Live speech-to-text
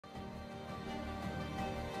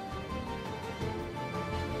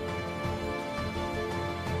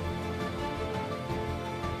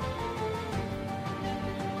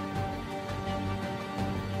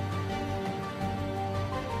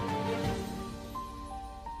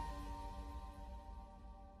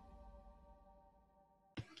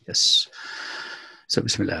Yes. So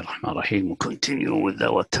Bismillah ar-Rahman ar-Rahim. We'll continue with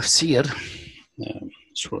our Tafseer,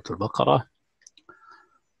 Surah Al-Baqara,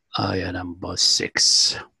 Ayah number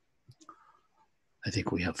 6. I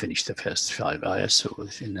think we have finished the first 5 ayahs. So,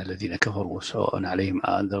 إن الذين كفروا سواء عليهم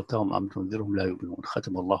أنذرتهم أم تنذرهم لا يؤمنون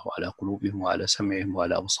ختم الله على قلوبهم وعلى سمعهم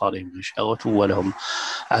وعلى أبصارهم غشاوة ولهم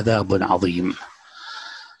عذاب عظيم.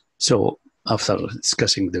 So, after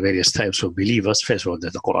discussing the various types of believers, first of all,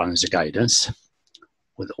 that the Quran is a guidance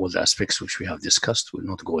with all the aspects which we have discussed. We'll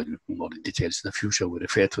not go in more details in the future. We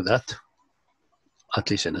refer to that,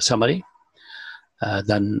 at least in a summary.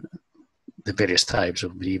 Then the various types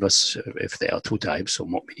of believers, if there are 2 types of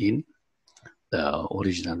mu'mineen, the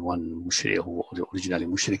original one, who originally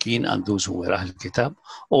mushrikeen, and those who were Ahl Kitab,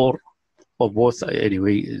 or both.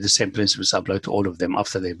 Anyway, the same principles apply to all of them.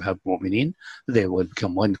 After they have mu'mineen, they will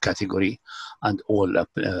become one category, and all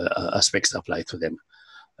aspects apply to them.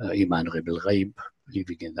 Iman bil ghaib,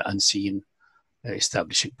 believing in the unseen,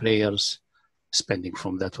 establishing prayers, spending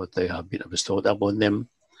from that what they have been bestowed upon them.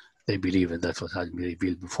 They believe in that what has been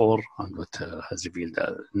revealed before and what has revealed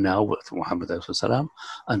now with Muhammad ﷺ,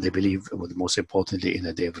 and they believe, most importantly, in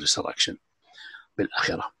the day of resurrection, bil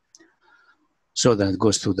akhirah. So then it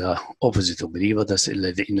goes to the opposite of believer. That's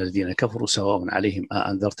إن الذين كفروا سواء عليهم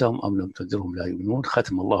أنذرتهم أم لم تنذرهم لا يؤمنون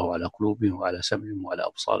ختم الله على قلوبهم وعلى سمعهم وعلى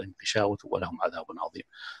أبصارهم غشاوة ولهم عذاب عظيم.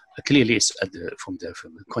 Clearly, it's from the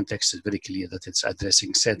context, it's very clear that it's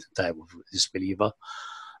addressing certain type of disbeliever,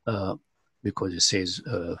 because it says,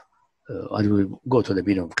 and we'll go to the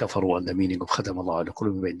meaning of kafaru and the meaning of khatam Allah ala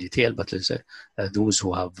qulubihim in detail, but let's say those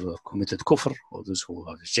who have committed kufr, or those who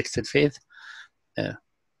have rejected faith,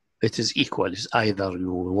 it is equal. It's either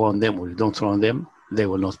you warn them or you don't warn them, they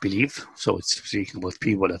will not believe. So it's speaking about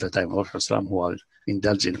people at the time of Islam who are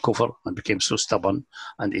indulged in kufr and became so stubborn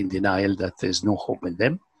and in denial that there is no hope in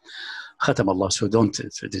them. Khatam Allah, so don't,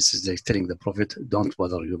 this is like telling the Prophet, don't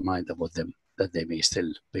bother your mind about them, that they may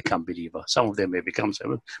still become believers. Some of them may become,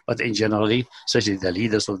 but in generally, especially the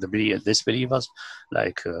leaders of the disbelievers,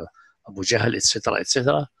 like Abu Jahl, etc.,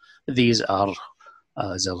 etc., these are,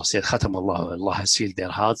 as Allah said, Khatam Allah, Allah has sealed their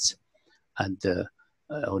hearts and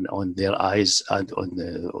on their eyes and on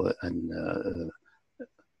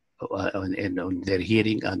their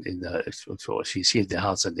hearing, and in the, so she sealed their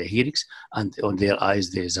hearts and their hearings, and on their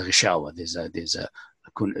eyes there's a rishawa, there's a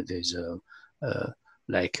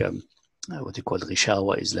like what you call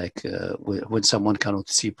rishawa is like when someone cannot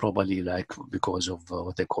see properly, like because of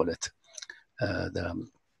what they call it, I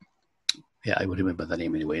will remember the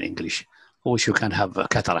name anyway in English, which you can have a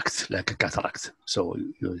cataract, like a cataract. So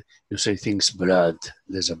you see things blurred,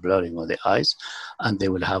 there's a blurring of the eyes, and they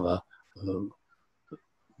will have a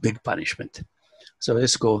big punishment. So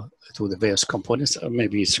let's go to the various components.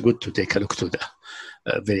 Maybe it's good to take a look to the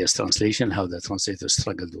various translation, how the translators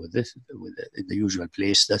struggled with this, in the usual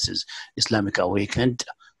place. That is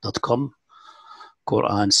IslamicAwakened.com,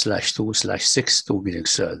 Quran/2/6, 2 meaning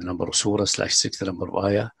the number of surah, /6 the number of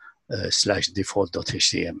ayah,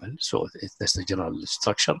 /default.html. So that's the general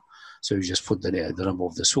structure. So you just put the number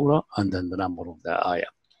of the surah and then the number of the ayah,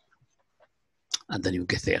 and then you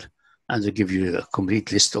get there. And they give you a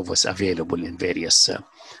complete list of what's available in various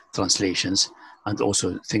translations, and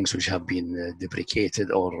also things which have been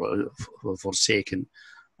deprecated or forsaken,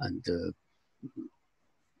 and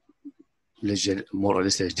more or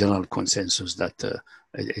less there's general consensus that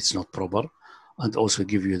it's not proper, and also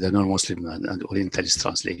give you the non-Muslim and Orientalist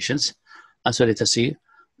translations. And so let us see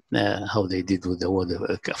how they did with the word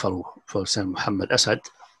kafaru. For example, Muhammad Asad,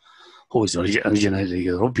 who is originally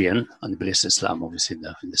European and embraced Islam, obviously,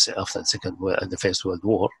 after the First World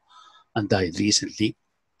War, and died recently,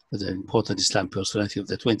 was an important Islam personality of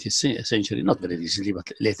the 20th century, not very recently,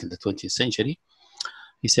 but late in the 20th century.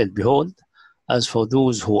 He said, behold, as for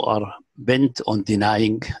those who are bent on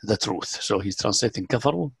denying the truth. So he's translating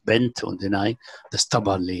kafaru, bent on denying, the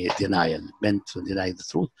stubbornly denial, bent on denying the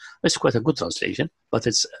truth. It's quite a good translation, but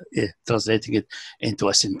it's translating it into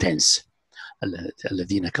a sentence.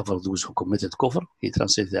 الذين كفروا, those who committed kufr. He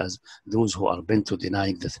translated as those who are bent on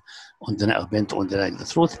denying the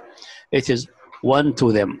truth. It is one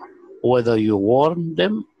to them, whether you warn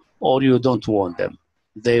them or you don't warn them,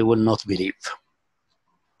 they will not believe.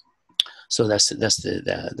 So that's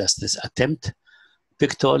this attempt.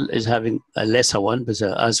 Pictol is having a lesser one, but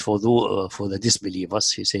as for the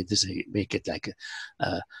disbelievers, he said this, make it like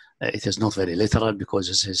it is not very literal, because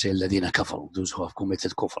it says الذين كفروا, those who have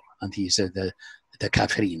committed kufr, and he said the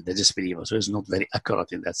kafirin, the disbelievers. So it's not very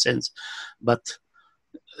accurate in that sense, but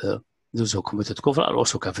those who committed kufr are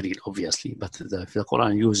also kafirin, obviously. But the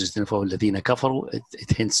Quran uses the for الذين كفروا,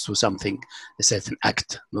 it hints to something, a certain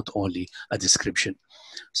act, not only a description.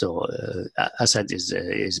 So Asad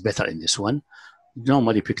is better in this one.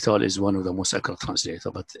 Normally, pictorial is one of the most accurate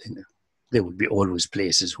translators, but there will be always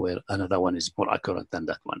places where another one is more accurate than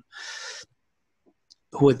that one.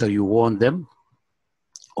 Whether you want them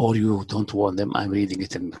or you don't want them, I'm reading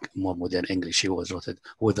it in more modern English. He was wrote it,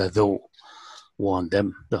 whether thou want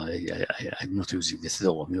them. No, I'm not using this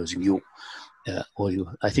though, I'm using you. Or you.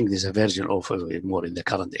 I think there's a version of more in the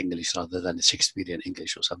current English rather than the Shakespearean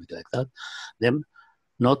English or something like that. Them,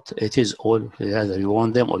 not, it is all, either you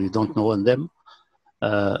want them or you don't want them.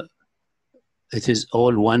 It is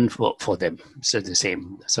all one for them. It's the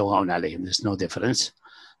same. سواء عليهم. There's no difference.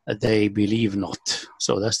 They believe not.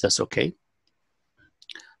 So that's okay.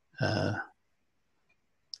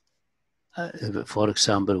 For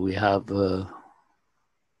example, we have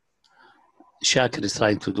Shakir is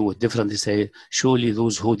trying to do it differently. Say, surely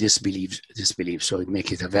those who disbelieve. So it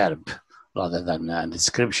make it a verb rather than a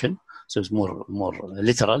description. So it's more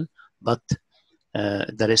literal, but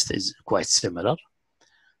the rest is quite similar.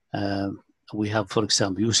 We have, for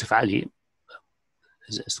example, Yusuf Ali.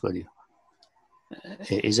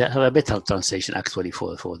 Is have a better translation actually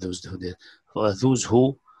for those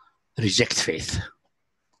who reject faith.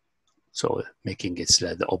 So making it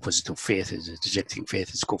the opposite of faith is rejecting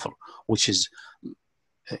faith is kufr, which is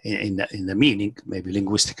in the meaning maybe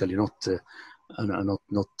linguistically not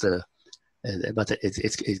but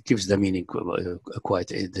it gives the meaning quite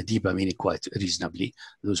the deeper meaning quite reasonably.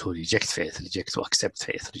 Those who reject faith, reject to accept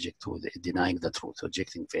faith, reject to denying the truth,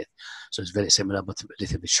 rejecting faith. So it's very similar, but a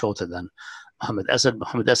little bit shorter than Muhammad Asad.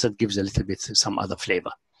 Muhammad Asad gives a little bit some other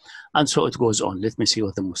flavor, and so it goes on. Let me see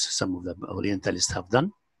what some of the Orientalists have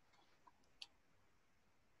done.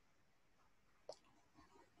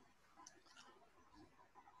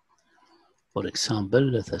 For example,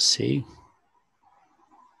 let us see.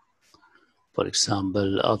 For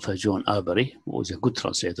example, Arthur John Arbery, who was a good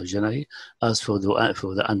translator generally, as for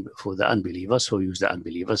the unbelievers, who use the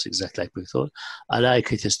unbelievers, exactly like before,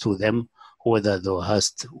 alike it is to them, whether thou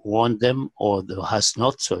hast warned them or thou hast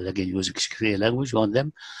not. So again, using Shakespearean language, warn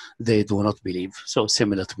them, they do not believe. So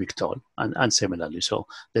similar to Pictorial, and similarly, so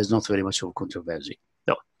there's not very much of a controversy.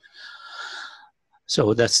 No.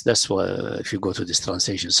 So that's why if you go to this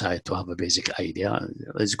translation site to have a basic idea,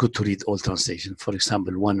 it's good to read all translations. For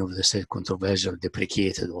example, one of the say controversial,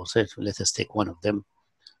 deprecated, also. Let us take one of them.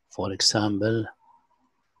 For example,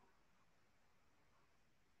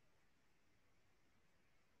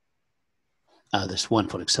 this one,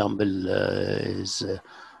 for example, is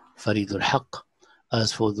Farid al-Haq.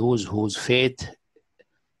 As for those whose faith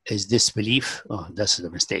is disbelief, that's the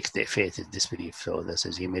mistake. Their faith is disbelief. So that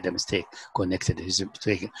says he made a mistake, connected. He's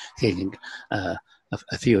taking a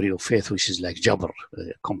theory of faith which is like jabr,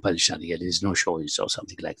 compulsion. There is no choice or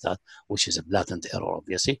something like that, which is a blatant error,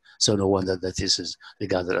 obviously. So no wonder that this is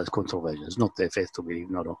regarded as controversial. It's not their faith to believe,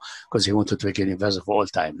 no, because he wanted to make a universal for all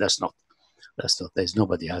time. That's not. There's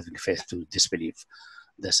nobody having faith to disbelieve.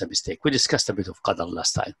 That's a mistake. We discussed a bit of qadar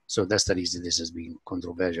last time. So that's the reason this has been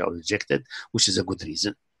controversial or rejected, which is a good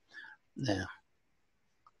reason.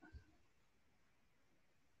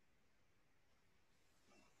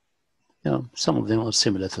 Some of them are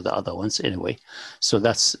similar to the other ones anyway. So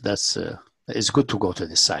that's it's good to go to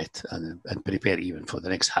the site and prepare even for the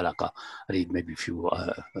next halaqa. Read maybe a few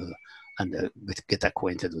and get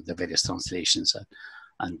acquainted with the various translations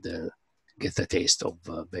and get the taste of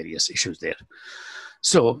various issues there.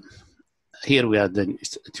 So here we have the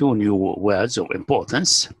two new words of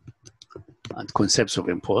importance and concepts of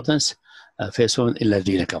importance. First one,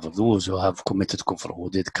 الذين كفروا, those who have committed kufr, who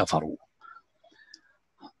did kafaru.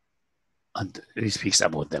 And he speaks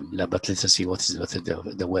about them. But let's see what is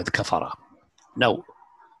the word kafara. Now,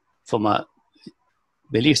 from a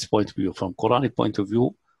beliefs point of view, from Quranic point of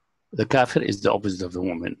view, the kafir is the opposite of the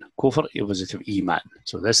mu'min. Kufr is opposite of iman.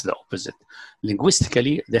 So that's the opposite.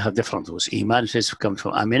 Linguistically, they have different rules. Iman comes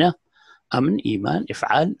from amina, amin, iman,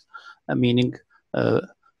 if'al, meaning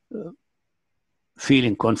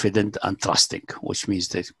feeling confident and trusting, which means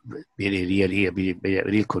that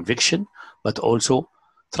real conviction, but also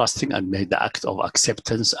trusting and made the act of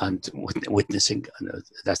acceptance and witnessing. And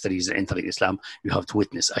that's the reason entering Islam, you have to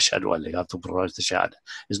witness, ashhadu an, you have to pronounce the shahada.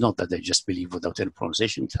 It's not that they just believe without any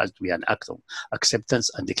pronunciation. It has to be an act of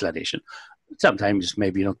acceptance and declaration. Sometimes it may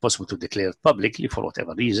be not possible to declare it publicly for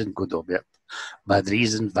whatever reason, good or bad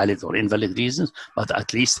reason, valid or invalid reasons, but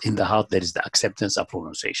at least in the heart there is the acceptance and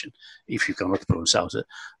pronunciation. If you cannot pronounce it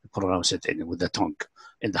with the tongue,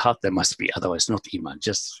 in the heart there must be, otherwise not iman,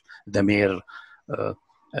 just the mere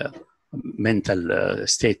mental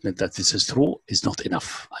statement that this is true is not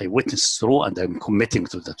enough. I witness true and I'm committing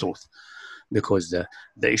to the truth. because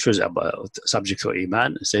the issues about subject of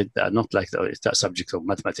Iman said are not like the subject of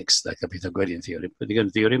mathematics, like the Pythagorean theorem. Pythagorean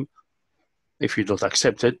theorem, if you don't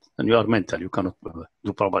accept it, then you are mental. You cannot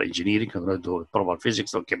do proper engineering, you cannot do proper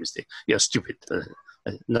physics or chemistry. You are stupid.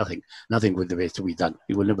 Nothing will be to be done.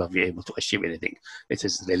 You will never be able to achieve anything. It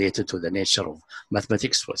is related to the nature of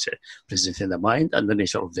mathematics, which is present in the mind, and the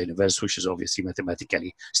nature of the universe, which is obviously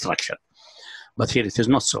mathematically structured. But here it is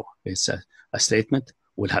not so. It's a statement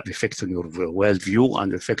will have effect on your worldview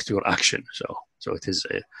and affect your action. So it is.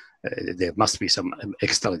 There must be some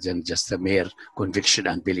extra than just a mere conviction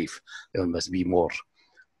and belief. There must be more.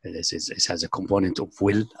 It has a component of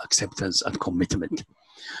will, acceptance, and commitment.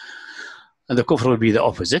 And the kufr will be the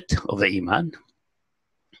opposite of the iman.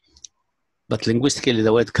 But linguistically,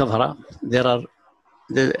 the word kafara, there are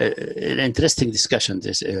an interesting discussion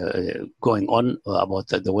going on about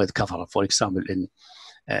the word kafara. For example,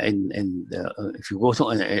 if you go to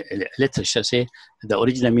literature, say the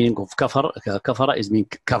original meaning of kafara is mean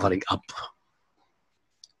covering up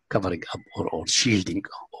or shielding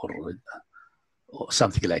or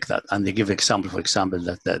something like that. And they give example, for example,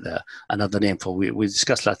 that another name for we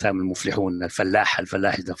discussed last time al-muflihun,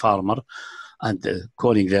 al-fallah is the farmer, and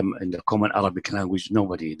calling them in the common Arabic language.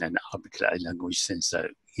 Nobody in an Arabic language since the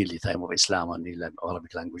early time of Islam and the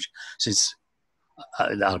Arabic language, since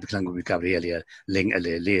the Arabic language became really a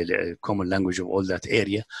common language of all that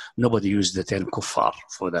area. Nobody used the term kuffar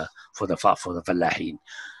for the fallahin.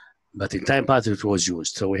 But in time past it was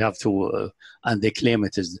used. So we have to, and they claim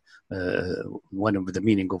it is one of the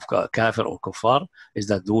meaning of kafir or kuffar is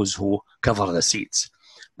that those who cover the seeds.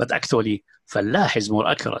 But actually, fallah is more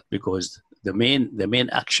accurate because the main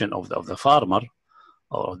action of the farmer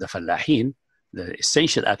or the fallahin, the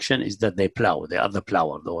essential action is that they plow. They are the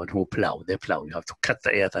plower, the one who plow. They plow. You have to cut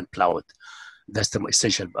the earth and plow it. That's the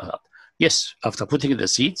essential part. Yes, after putting the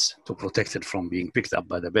seeds to protect it from being picked up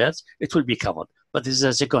by the birds, it will be covered. But this is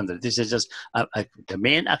a secondary. This is just the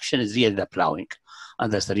main action is really the plowing,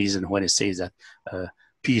 and that's the reason when it says that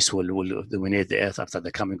peace will dominate the earth after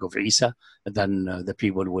the coming of Isa, then the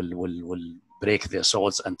people will break their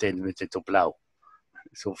swords and turn it to plow.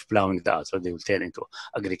 So plowing that, so they will turn into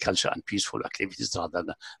agriculture and peaceful activities rather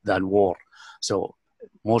than war. So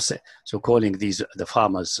calling these the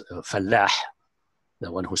farmers fallah,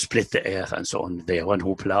 the one who split the earth and so on, the one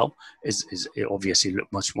who plow is obviously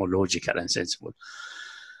much more logical and sensible.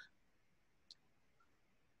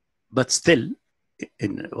 But still,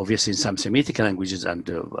 obviously in some Semitic languages and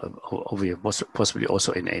possibly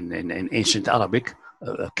also in ancient Arabic,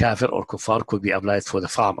 kafir or kuffar could be applied for the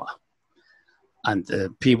farmer. And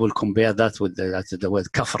people compare that with the word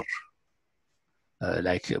kafr.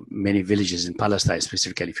 Like many villages in Palestine,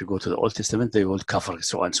 specifically, if you go to the Old Testament, they will kafr,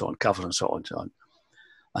 so on, kafr and so on, so on.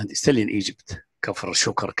 And still in Egypt, kafr,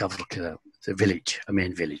 shukr, kafr, the village, a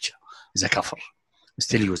main village, is a kafr.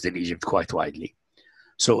 Still used in Egypt quite widely.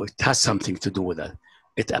 So it has something to do with that.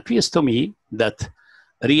 It appears to me that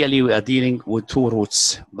really we are dealing with two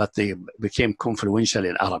roots, but they became confluential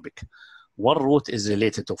in Arabic. One root is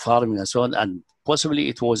related to farming and so on, and possibly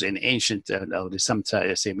it was in ancient or some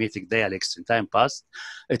Semitic dialects in time past.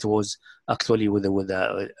 It was actually with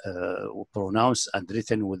the pronounced and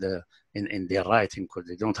written with the in their writing, because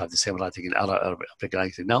they don't have the same writing in Arabic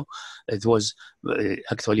writing now. It was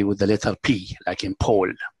actually with the letter P, like in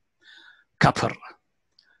Paul, Kapr.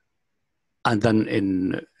 And then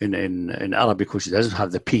in Arabic, which doesn't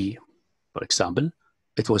have the P, for example,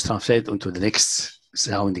 it was translated into the next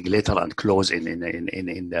sounding letter and close in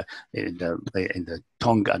the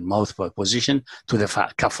tongue and mouth position to the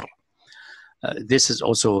kafr. This is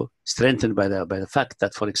also strengthened by the fact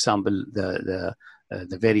that, for example, the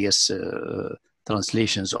various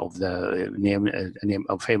translations of the name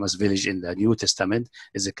of famous village in the New Testament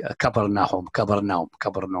is Capernaum.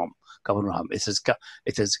 It is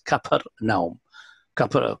Capernaum,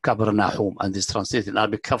 and is translated in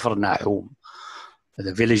Arabic Capernaum,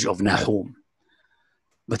 the village of Nahum.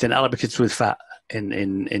 But in Arabic, it's with fa. In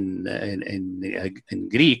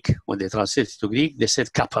Greek, when they translate it to Greek, they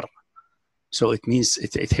said kapar. So it means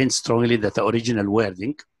it hints strongly that the original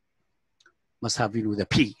wording must have been with a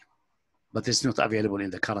P, but it's not available in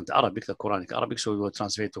the current Arabic, the Quranic Arabic. So we will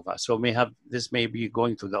translate to fa. So this may be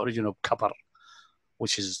going to the origin of kapar,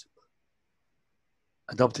 which is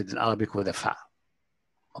adopted in Arabic with a fa,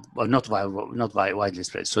 but not by widely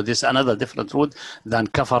spread. So this is another different root than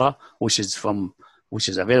kafara, which is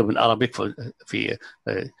available in Arabic.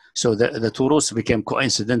 So the two roots became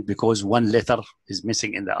coincident because one letter is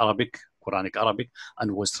missing in the Quranic Arabic,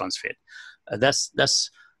 and was transferred. That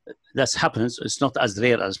happens. It's not as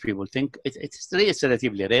rare as people think. It's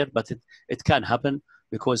relatively rare, but it can happen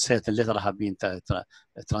because certain letters have been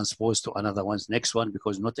transposed to another one's next one,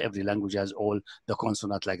 because not every language has all the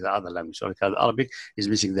consonant like the other language. So Arabic is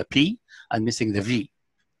missing the P and missing the V.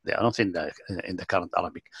 They are not in the current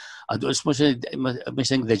Arabic. And it's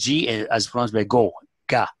missing the G as pronounced by go,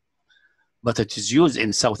 ka. But it is used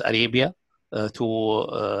in South Arabia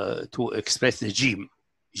to express the jim.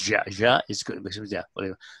 Ja is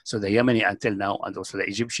so the Yemeni until now, and also the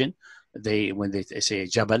Egyptian, when they say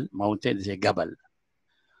Jabal, mountain, they say Gabal.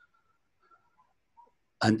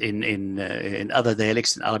 And in other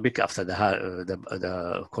dialects in Arabic, after the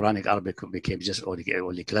Quranic Arabic became just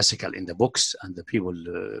only classical in the books, and the people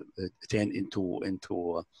turned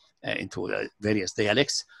into various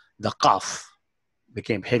dialects, the qaf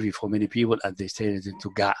became heavy for many people, and they turned it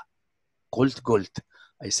into ga. Gult.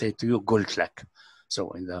 I say to you, gult lak.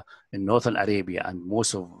 So in northern Arabia and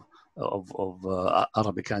most of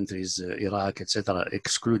Arabic countries, Iraq, etc.,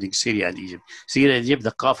 excluding Syria and Egypt. Syria and Egypt,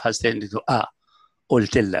 the qaf has turned into a.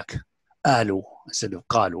 قلت لك قالوا instead of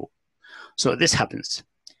قالوا. So this happens,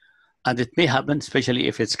 and it may happen, especially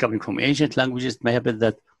if it's coming from ancient languages. It may happen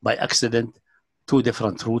that by accident two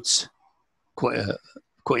different roots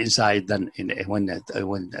coincide then when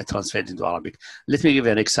transferred into Arabic. Let me give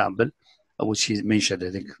you an example, which he mentioned.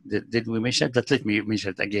 I think did we mention that? Let me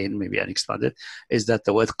mention it again, maybe and expand it. Is that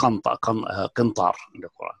the word qantar in the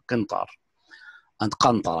Quran, qantar, and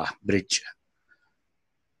qantara, bridge.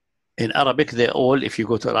 In Arabic, they all, if you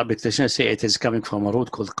go to Arabic dictionary, say it is coming from a root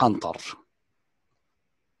called qantar.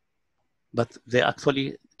 But they're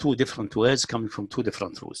actually two different words coming from two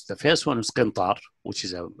different roots. The first one is qantar, which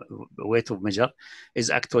is a weight of measure, is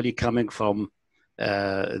actually coming from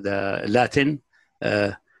the Latin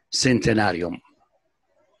centenarium.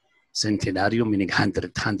 Centenarium meaning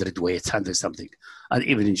 100 weight, 100 something. And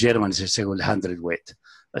even in German, they say 100 weight.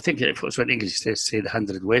 I think if also in English, they say the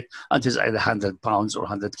 100 weight, and it's either 100 pounds or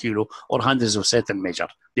 100 kilo or hundreds of certain measure,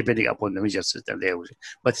 depending upon the measure system they use.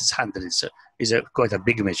 But it's 100 is quite a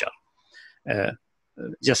big measure.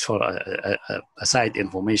 Just for a side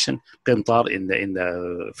information, qintar in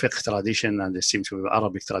the fiqh tradition, and it seems to be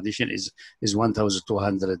Arabic tradition, is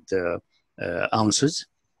 1,200 ounces.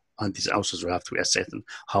 And these ounces will have to be certain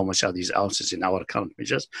how much are these ounces in our current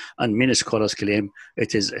measures. And many scholars claim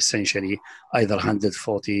it is essentially either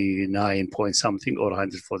 149 point something or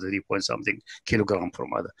 143 point something kilogram per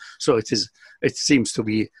mother. So it seems to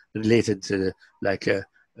be related to like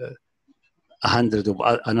 100 of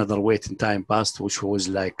another weight in time past, which was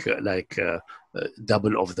like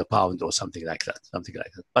double of the pound or something like that.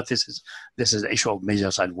 But this is the issue of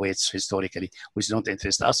measures and weights historically, which don't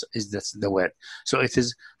interest us. Is that's the word. So it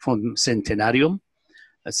is from centenarium,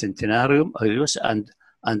 and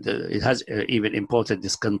it has even imported.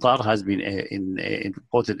 This qantar has been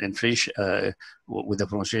imported in French with the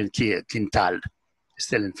pronunciation quintal,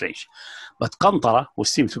 still in French. But qantara, which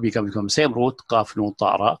seems to be coming from the same root, qaf nun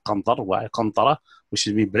ta'ra, qantara, which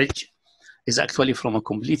means bridge, is actually from a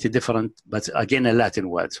completely different, but again a Latin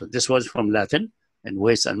word. So this was from Latin in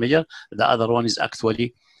weights and measure. The other one is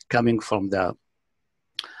actually coming from the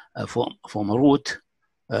from a root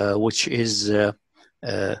which is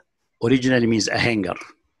originally means a hanger,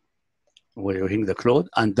 where you hang the cloth,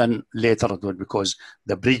 and then later it was because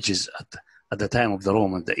the bridges at the time of the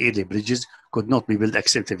Roman, the early bridges could not be built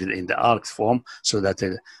except in the arc form, so that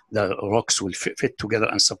the rocks will fit together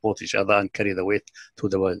and support each other and carry the weight to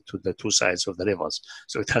the two sides of the rivers.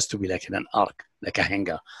 So it has to be like in an arc, like a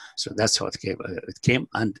hanger. So that's how it came,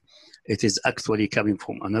 and it is actually coming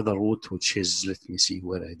from another root, which is, let me see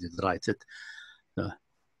where I did write it.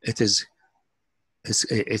 It is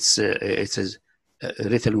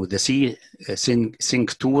written with the C,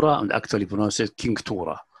 Cinctura, and actually pronounced it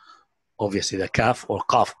Cinctura. Obviously the kaf or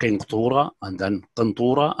qaf, qinqtura, and then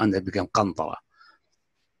qintura, and it became qantara.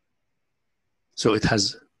 So it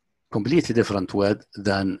has completely different word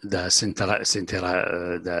than the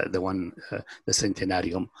the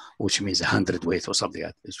centenarium, which means 100 weight or something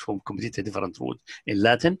like that. It's from completely different root in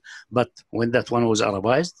Latin, but when that one was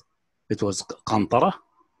Arabized, it was qantara,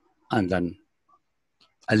 and then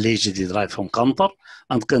allegedly derived from qantar,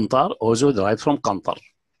 and qintar also derived from qantar.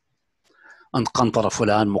 And قنطرة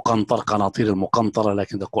فلان مقنطر قناطير المقنطرة,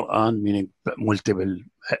 like in the Quran, meaning multiple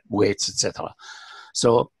weights, etc.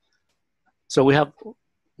 So we have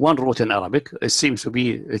one root in Arabic. It seems to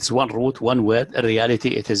be it's one root, one word. In reality,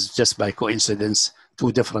 it is just by coincidence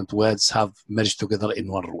two different words have merged together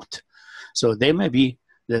in one root. So they may be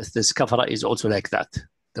this kafara is also like that.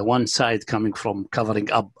 The one side coming from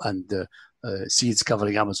covering up and seeds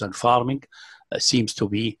covering up and farming seems to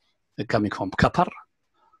be coming from kapar,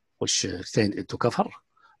 which turned into kafar.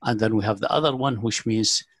 And then we have the other one, which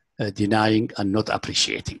means denying and not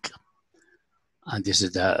appreciating. And this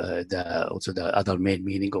is also the other main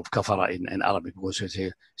meaning of kafara in Arabic.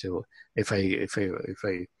 So if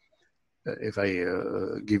I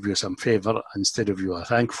give you some favor, instead of you are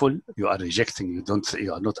thankful, you are rejecting,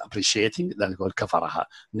 you are not appreciating, then called kafaraha.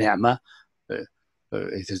 Ni'mah,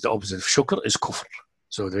 it is the opposite of shukr, is kufr.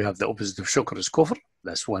 So they have the opposite of shukr is kufr.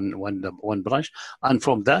 That's one branch. And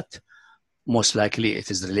from that, most likely it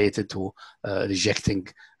is related to rejecting,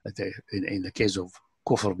 in the case of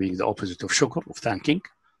kufr being the opposite of shukr, of thanking,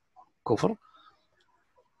 kufr.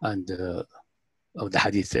 And the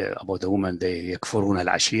hadith about the woman, they yakfurun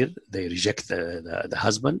al-ashir, they reject the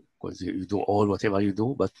husband, because you do all whatever you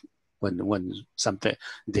do, but when something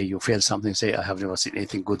you fail something, say, I have never seen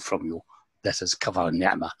anything good from you. That is kafar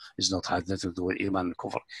al-ni'mah. It's not had to do with iman and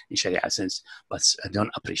kufr in sharia sense, but non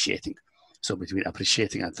appreciating. So between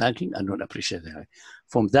appreciating and thanking and not appreciating.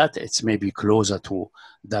 From that, it's maybe closer to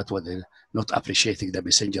that one, not appreciating the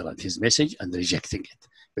messenger and his message and rejecting it,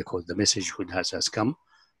 because the message has come,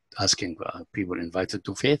 asking people invited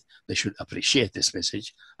to faith, they should appreciate this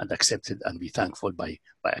message and accept it and be thankful by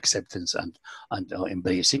acceptance and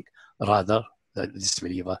embracing, rather than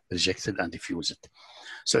disbeliever rejected and refuse it.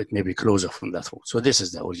 So it may be closer from that one. So this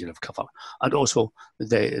is the origin of kafir. And also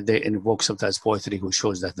they invoke sometimes poetry who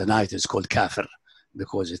shows that the night is called kafir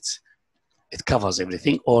because it covers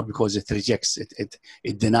everything, or because it rejects,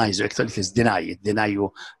 it denies, actually it is it deny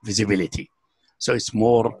you visibility. So it's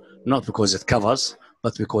more not because it covers,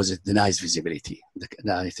 but because it denies visibility. The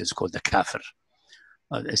night is called the kafir.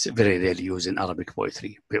 It's very rarely used in Arabic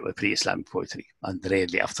poetry, pre-Islamic poetry, and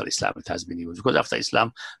rarely after Islam it has been used. Because after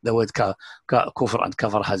Islam, the word kufr and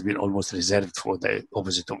kafir has been almost reserved for the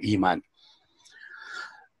opposite of iman.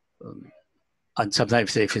 And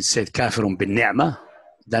sometimes if it's said kafirun bin ni'mah,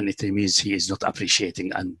 then it means he is not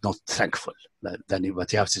appreciating and not thankful. Then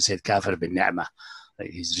what you have to say kafir bin ni'mah.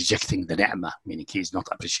 He's rejecting the ni'mah, meaning he is not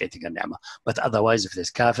appreciating the ni'mah. But otherwise, if there's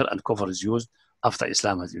kafir and kufr is used, after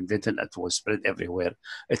Islam has been invented, it was spread everywhere,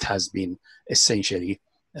 it has been essentially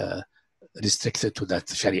restricted to that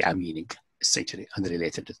Sharia meaning, essentially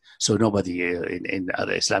unrelated. So nobody in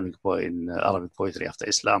Arabic poetry after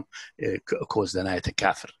Islam calls the night a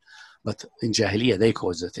kafir. But in Jahiliyyah, they call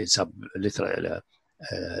it in some literal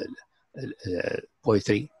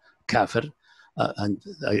poetry, kafir. And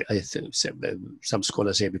some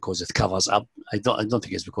scholars say because it covers up. I don't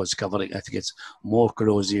think it's because it's covering. I think it's more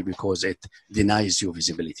closely because it denies you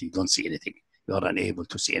visibility. You don't see anything. You are unable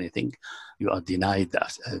to see anything. You are denied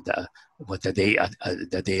what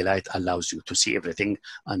the daylight allows you to see everything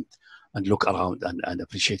and look around and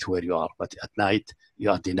appreciate where you are. But at night, you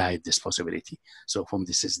are denied this possibility. So from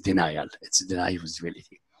this is denial. It's denial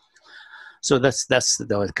visibility. So that's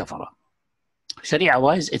the word kafara.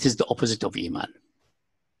 Sharia-wise, it is the opposite of iman.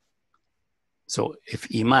 So if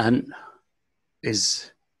iman is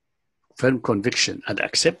firm conviction and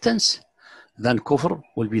acceptance, then kufr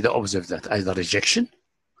will be the opposite of that, either rejection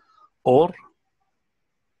or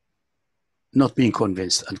not being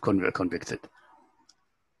convinced and convicted.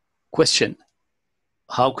 Question: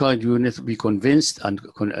 how can you not be convinced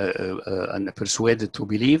and persuaded to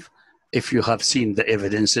believe if you have seen the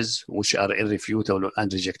evidences which are irrefutable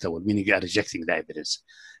and unrejectable, meaning you are rejecting the evidence,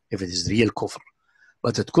 if it is real kufr?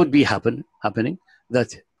 But it could be happening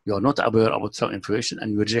that you are not aware about some information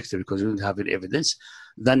and you reject it because you don't have any evidence,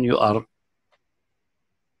 then you are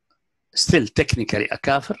still technically a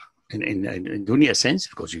kafir in dunya sense,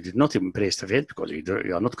 because you did not embrace the faith, because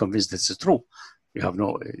you are not convinced this is true. You have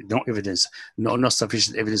no evidence, not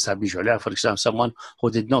sufficient evidence to be sure. For example, someone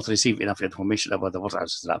who did not receive enough information about the Prophet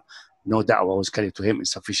ﷺ, no da'wah was carried to him in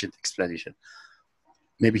sufficient explanation.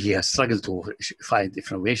 Maybe he has struggled to find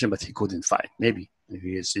information, but he couldn't find. Maybe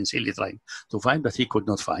he is sincerely trying to find, but he could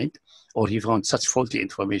not find, or he found such faulty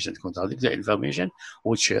information, contradicting the information,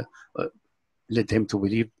 which led him to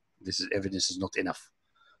believe this evidence is not enough.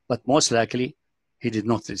 But most likely, he did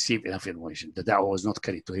not receive enough information. The da'wah was not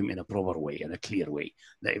carried to him in a proper way, in a clear way.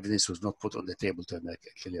 The evidence was not put on the table to him in a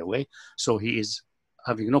clear way. So he is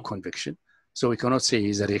having no conviction. So we cannot say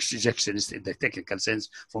he's a rejectionist in the technical sense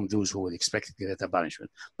from those who would expect greater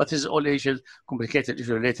punishment. But his all issues, complicated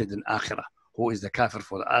issue related in akhirah. Who is the kafir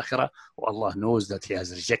for the akhirah? Who Allah knows that he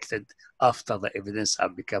has rejected after the evidence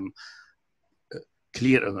have become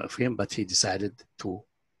clear of him, but he decided to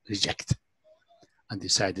reject. And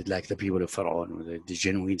decided, like the people of Pharaoh, the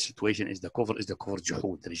genuine situation is the kufr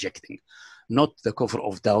juhud, rejecting. Not the kufr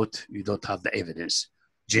of doubt, you don't have the evidence.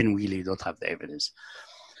 Genuinely, you don't have the evidence.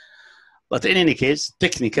 But in any case,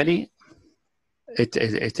 technically,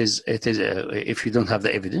 it is if you don't have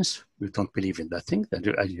the evidence, you don't believe in that thing, then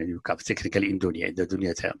you come technically in the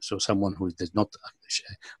dunya term. So someone who does not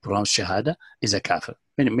pronounce shahada is a kafir.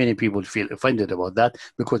 Many people feel offended about that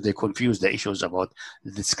because they confuse the issues about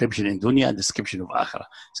the description in dunya and the description of akhirah.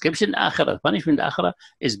 Description in akhirah, punishment in akhirah,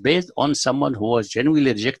 is based on someone who was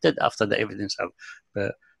genuinely rejected after the evidence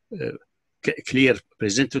are clear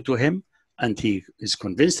presented to him, and he is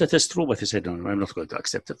convinced that it's true, but he said, no, I'm not going to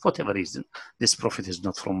accept it for whatever reason. This prophet is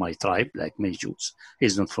not from my tribe, like many Jews.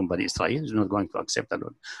 He's not from Bani Israel. He's not going to accept a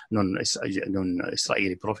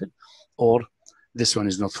non-Israeli prophet. Or this one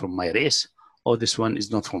is not from my race. Or this one is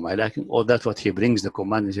not from my liking. Or that what he brings, the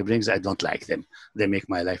commandments he brings, I don't like them. They make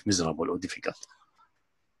my life miserable or difficult.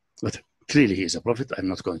 But clearly he is a prophet. I'm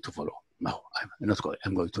not going to follow. No,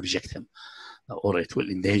 I'm going to reject him. Or it will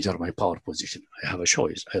endanger my power position. I have a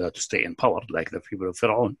choice. I have to stay in power, like the people of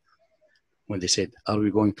Pharaoh, when they said, are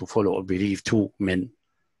we going to follow or believe two men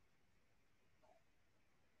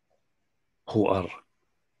who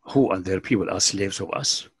and their people are slaves of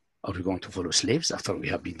us? Are we going to follow slaves after we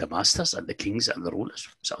have been the masters and the kings and the rulers?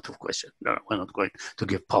 It's out of question. No, we're not going to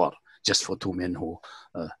give power just for two men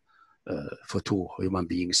for two human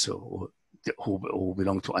beings who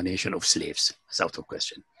belong to a nation of slaves. It's out of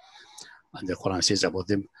question. And the Quran says about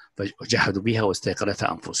them,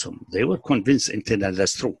 they were convinced internally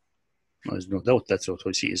that's true. There's no doubt that's what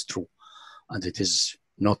we see is true. And it is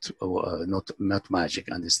not magic.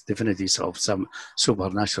 And it's definitely of some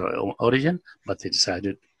supernatural origin, but they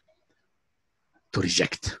decided to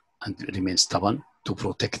reject and remain stubborn to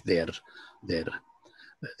protect their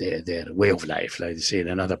way of life. Like they say in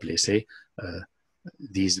another place,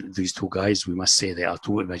 these two guys, we must say they are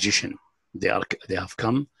two magicians. They have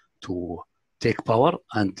come to take power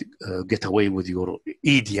and get away with your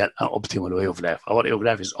ideal and optimal way of life. Our way of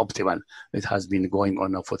life is optimal. It has been going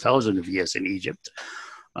on now for thousands of years in Egypt,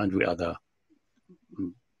 and we are the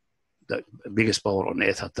biggest power on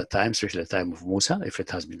earth at the time, especially the time of Musa. If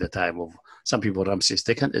it has been the time of some people, Ramses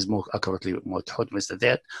II is more accurately Thutmose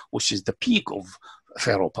III, which is the peak of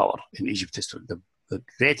pharaoh power in Egypt history. The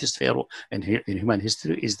greatest pharaoh in human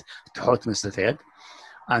history is Thutmose III,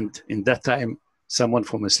 and in that time, someone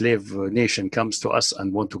from a slave nation comes to us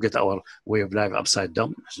and want to get our way of life upside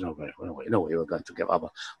down. There's no way we're going to give up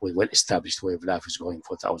a well-established way of life is going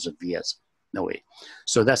for thousands of years. No way.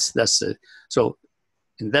 So so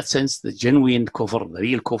in that sense, the genuine kufr, the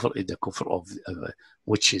real kufr, is the kufr of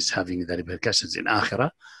which is having the repercussions in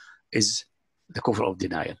akhirah, is the kufr of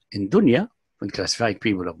denial. In dunya, when classifying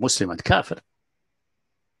people of Muslim and kafir,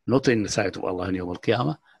 not in the sight of Allah and Yawm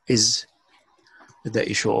al-Qiyamah, is the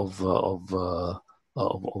issue of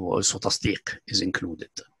also tasdeeq is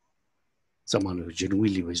included. Someone who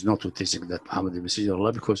genuinely is not witnessing that Muhammad is the Messenger of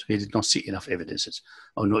Allah because he did not see enough evidences,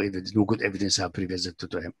 or no good evidence have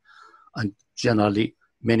presented to him. And generally,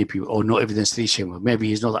 many people, or no evidence reach him. Maybe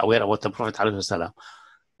he's not aware of what the Prophet ﷺ.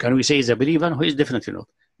 Can we say he's a believer? No, he's definitely not.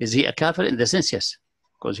 Is he a kafir? In the sense, yes,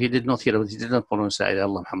 because he did not hear, he did not pronounce La ilaha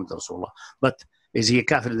illallah Muhammad Rasulullah. But is he a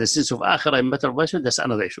kafir in the sense of akhirah and better version? That's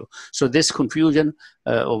another issue. So this confusion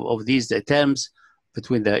of these terms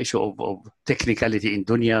between the issue of technicality in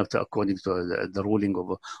dunya according to the ruling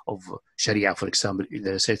of Sharia, for example,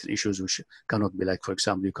 there are certain issues which cannot be, like, for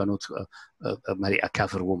example, you cannot marry a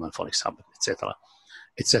kafir woman, for example, etc.,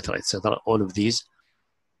 etc., etc. All of these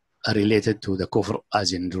are related to the kufr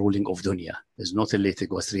as in ruling of dunya. It's not related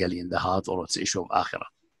to what's really in the heart or it's the issue of akhirah.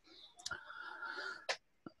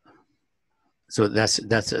 So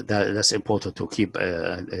that's important to keep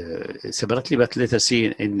separately. But let us see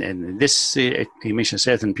in this, he mentioned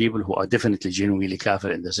certain people who are definitely genuinely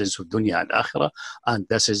kafir in the sense of dunya and akhirah, and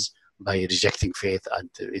this is by rejecting faith and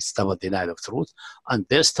stubborn denial of truth. And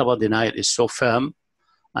their stubborn denial is so firm,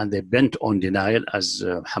 and they bent on denial, as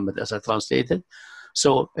Muhammad as I translated.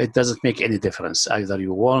 So it doesn't make any difference. Either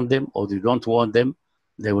you warn them or you don't warn them,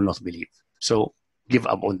 they will not believe. So give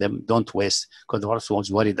up on them. Don't waste, because the Prophet was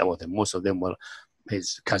worried about them. Most of them were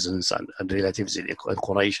his cousins and relatives in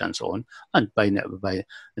Quraysh and so on, and by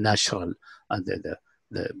natural and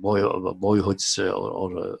the boyhoods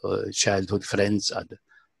or childhood friends and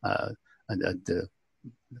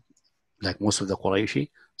like most of the Qurayshi.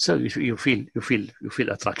 So you feel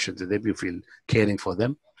attraction to them. You feel caring for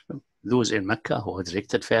them. Those in Mecca who had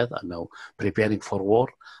rejected faith are now preparing for war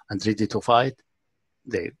and ready to fight.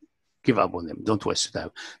 They give up on them. Don't waste time.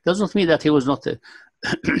 Does not mean that he was not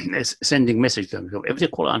sending message to them. Every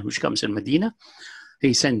Quran which comes in Medina,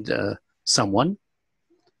 he sent someone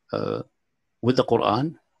with the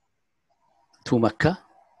Quran to Mecca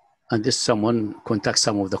And this someone contacts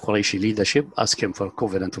some of the Qurayshi leadership, ask him for a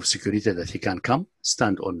covenant of security that he can come,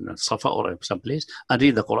 stand on Safa or someplace, and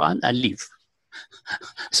read the Quran and leave.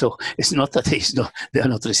 So it's not that they are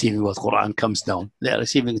not receiving what Quran comes down. They are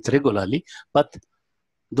receiving it regularly, but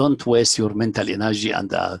don't waste your mental energy and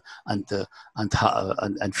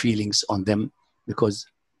feelings on them, because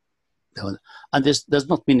and this does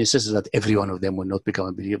not mean necessarily that every one of them will not become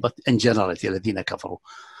a believer, but in generality, الذين كفروا.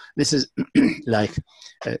 This is like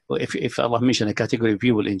if Allah mentioned a category of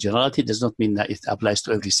people in generality, it does not mean that it applies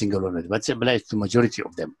to every single one of them, but it applies to the majority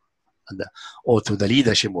of them, or to the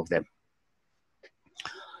leadership of them.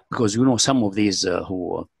 Because you know some of these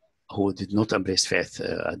who did not embrace faith,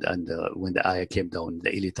 and when the ayah came down in the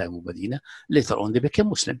early time of Medina, later on they became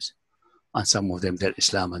Muslims, and some of them their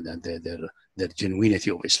Islam and their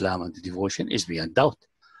genuinity of Islam and the devotion is beyond doubt.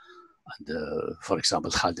 And for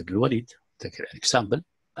example, Khalid ibn Walid, take an example.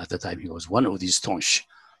 At the time, he was one of these staunch,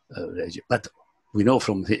 but we know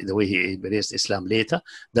from the way he embraced Islam later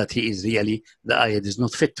that he is really, the ayah does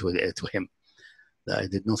not fit to him. The ayah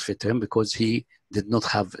did not fit to him because he did not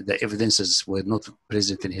have, the evidences were not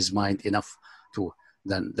present in his mind enough to,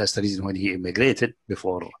 then that's the reason when he immigrated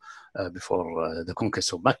before the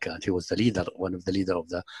conquest of Mecca, and he was the leader, one of the leader of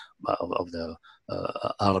the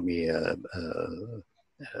army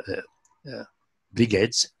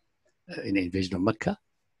brigades in the invasion of Mecca.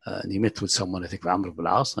 And he met with someone, I think Amr ibn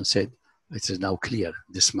al-As, and said, it is now clear,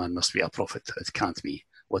 this man must be a prophet. It can't be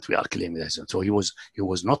what we are claiming. So he was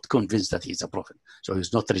not convinced that he's a prophet. So he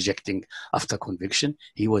was not rejecting after conviction.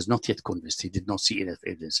 He was not yet convinced. He did not see enough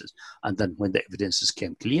evidences. And then when the evidences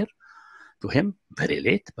came clear to him, very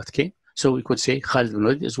late, but came. So we could say Khalid ibn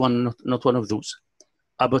Walid is not one of those.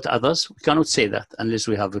 About others, we cannot say that unless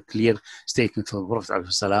we have a clear statement from the Prophet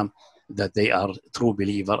ﷺ that they are true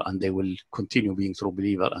believer and they will continue being true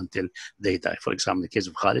believer until they die. For example, in the case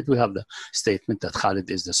of Khalid, we have the statement that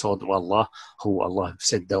Khalid is the sword of Allah, who Allah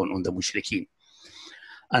set down on the mushrikeen.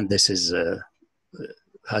 And this is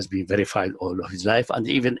has been verified all of his life, and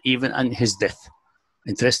even on his death.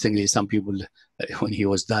 Interestingly, some people, when he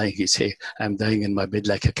was dying, he say, I'm dying in my bed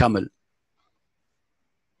like a camel.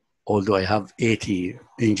 Although I have 80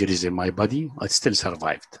 injuries in my body, I still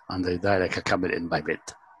survived, and I die like a camel in my bed,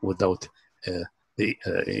 without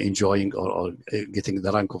enjoying or getting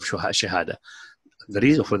the rank of shahada. The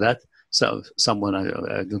reason for that, so someone,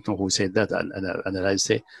 I don't know who said that, and I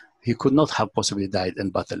say, he could not have possibly died in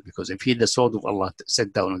battle, because if he, the sword of Allah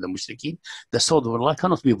set down on the mushrikeen, the sword of Allah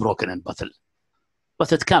cannot be broken in battle.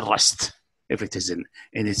 But it can rust if it is in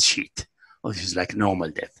its sheath, or it is like normal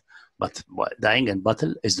death. But dying in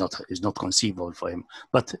battle is not conceivable for him.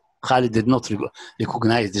 But Khalid did not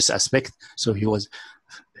recognize this aspect, so he was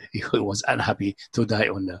unhappy to die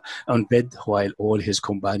on bed while all his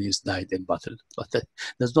companions died in battle. But that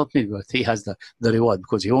does not mean that he has the reward,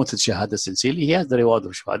 because he wanted shahada sincerely. He has the reward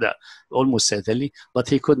of shahada almost certainly, but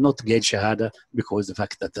he could not gain shahada because the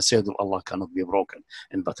fact that the sword of Allah cannot be broken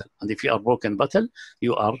in battle. And if you are broken in battle,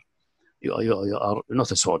 you are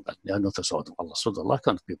not a sword. You are not a sword of Allah. Sword of Allah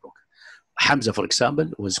cannot be broken. Hamza, for example,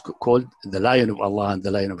 was called the lion of Allah and the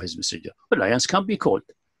lion of His Messenger. But lions can be called,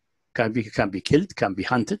 can be killed, can be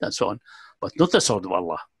hunted, and so on, but not the sword of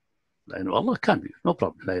Allah. Lion of Allah can be, no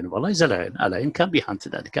problem. Lion of Allah is a lion. A lion can be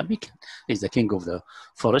hunted and can be killed. He's the king of the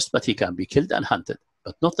forest, but he can be killed and hunted,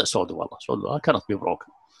 but not the sword of Allah. Sword of Allah cannot be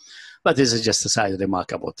broken. But this is just a side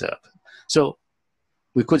remark about that. So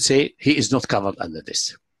we could say he is not covered under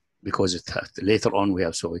this, because later on we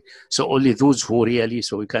have so only those who really,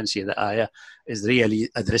 so we can see the ayah is really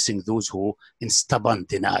addressing those who in stubborn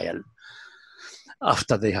denial,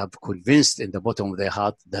 after they have convinced in the bottom of their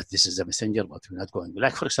heart that this is a messenger, but we're not going.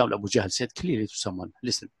 Like for example, Abu Jahl said clearly to someone,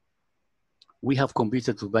 listen, we have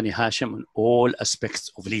competed with Bani Hashim in all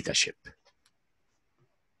aspects of leadership.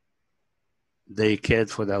 They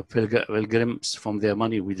cared for their pilgrims from their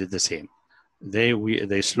money, we did the same.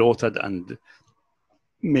 They slaughtered and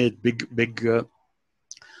made big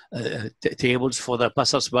tables for the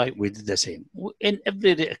passers-by, we did the same. In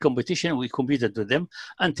every competition, we competed with them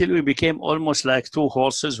until we became almost like two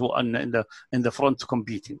horses who are in the front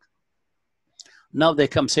competing. Now they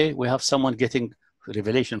come say, we have someone getting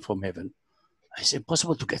revelation from heaven. It's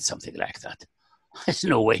impossible to get something like that. There's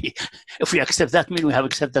no way. If we accept that, mean we have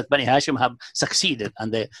accepted that Bani Hashim have succeeded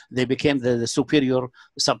and they became the superior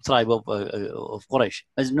sub-tribe of Quraysh.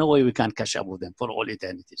 There's no way we can catch up with them for all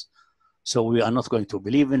eternities. So we are not going to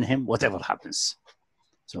believe in him, whatever happens.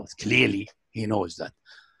 So clearly he knows that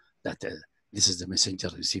this is the messenger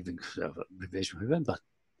receiving revelation from heaven, but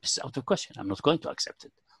it's out of question. I'm not going to accept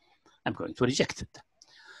it. I'm going to reject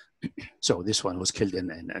it. So this one was killed in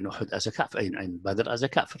Uhud as a kafir, in Badr as a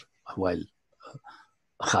kafir, while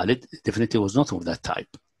Khalid definitely was not of that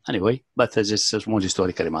type. Anyway, but this is a small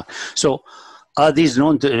historical remark. So are these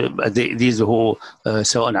known to these who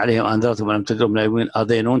سواء عليهم أنذرتهم ولم تنذرهم لا يؤمنون, are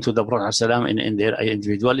they known to the Prophet ﷺ in their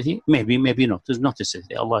individuality? Maybe, maybe not. It's not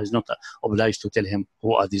necessary. Allah is not obliged to tell him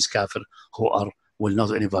who are these kafir, who will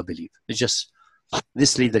not never believe. It's just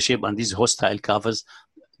this leadership and these hostile kafirs.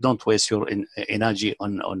 Don't waste your energy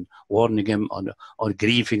on warning them, or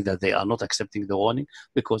grieving that they are not accepting the warning,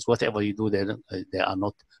 because whatever you do, they are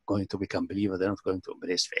not going to become believers. They're not going to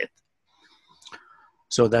embrace faith.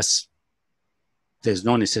 So there's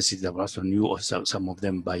no necessity that Rasul knew some of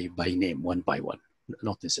them by name, one by one.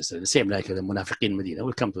 Not necessarily. The same like the Munafiqin Medina.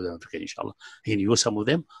 We'll come to the Munafiqin, inshallah. He knew some of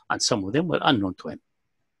them, and some of them were unknown to him.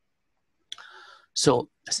 So,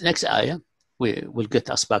 next ayah, we will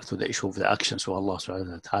get us back to the issue of the actions of Allah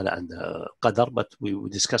subhanahu wa ta'ala and the qadr, but we will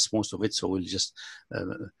discuss most of it, so we'll just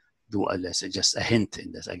do just a hint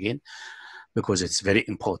in this again, because it's very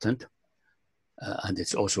important. And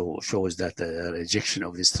it also shows that the rejection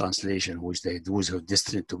of this translation, which they do are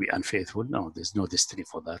destined to be unfaithful. No, there's no destiny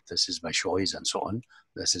for that. This is by choice and so on.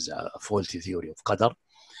 This is a faulty theory of qadr.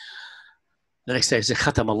 The next is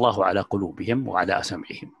ختم الله على قلوبهم وعلى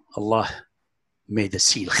أسمعهم. Allah made a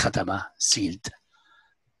seal, khatama, sealed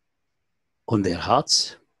on their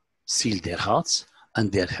hearts, sealed their hearts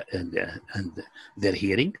and their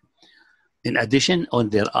hearing. In addition, on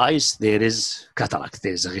their eyes, there is cataract,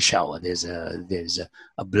 there is a ghishawa, there is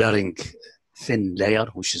a blurring thin layer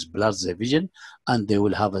which is blurs their vision, and they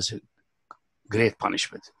will have a great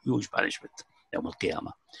punishment, huge punishment, Yawm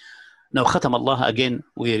al-Qiyamah. Now, khatam Allah, again,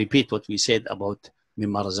 we repeat what we said about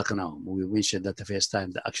mimma razaqnahum. We mentioned that the first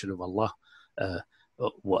time the action of Allah,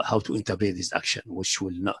 how to interpret this action, which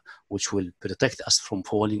will protect us from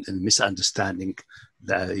falling and misunderstanding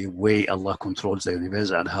the way Allah controls the universe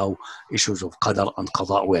and how issues of qadr and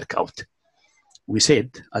qada work out. We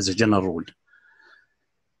said, as a general rule,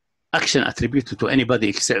 action attributed to anybody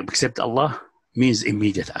except Allah means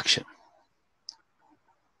immediate action,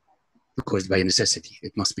 because by necessity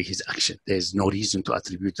it must be his action. There is no reason to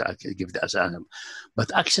attribute give the asylum.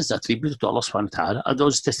 But actions attributed to Allah subhanahu wa ta'ala are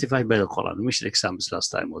those testified by the Quran. We mentioned examples last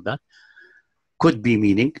time of that. Could be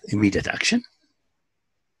meaning immediate action,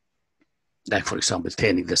 like for example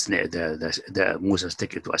turning the snake, the Moses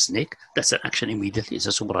stick into a snake. That's an action immediately. It's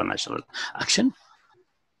a supernatural action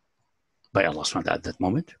by Allah subhanahu wa ta'ala at that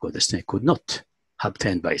moment, because the snake could not have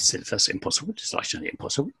turned by itself. That's impossible. It's rationally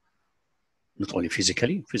impossible. Not only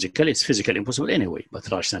physically it's physically impossible anyway, but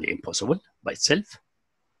rationally impossible by itself.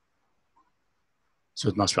 So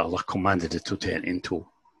it must be Allah commanded it to turn into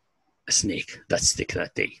a snake, that stick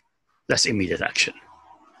that day. That's immediate action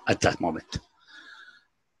at that moment.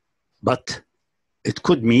 But it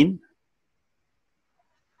could mean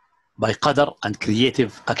by qadr and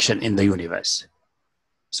creative action in the universe.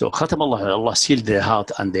 So khatam Allah sealed their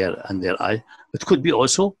heart and their eye. It could be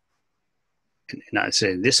also,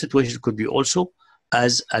 in this situation, it could be also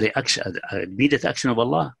as a reaction, an immediate action of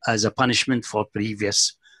Allah as a punishment for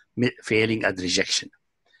previous failing and rejection.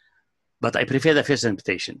 But I prefer the first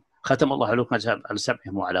interpretation. ختم الله على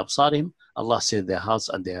سمعهم وعلى أبصارهم. Allah sealed their hearts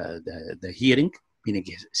and the hearing, meaning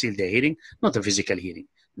sealed their hearing, not the physical hearing,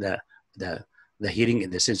 the hearing in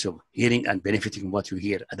the sense of hearing and benefiting from what you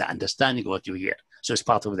hear, the understanding of what you hear. So it's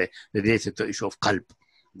part of the related to the issue of qalb,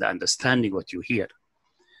 the understanding what you hear.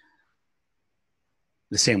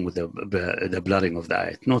 The same with the blurring of the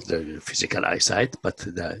eye, not the physical eyesight, but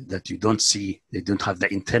that you don't see, they don't have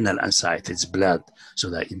the internal insight, it's blurred. So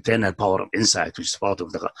the internal power of insight, which is part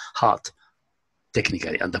of the heart,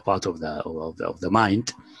 technically, and the part of the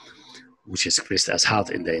mind, which is expressed as heart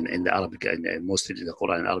in the Arabic, and mostly in the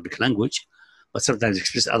Quran and Arabic language, but sometimes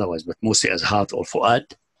expressed otherwise, but mostly as heart or fu'ad.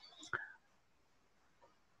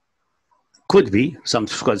 Could be, some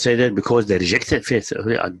scholars say that because they rejected faith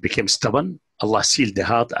and became stubborn, Allah sealed the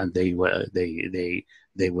heart and they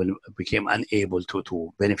became unable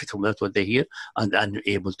to benefit from that what they hear, and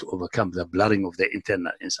unable to overcome the blurring of their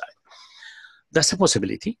internal insight. That's a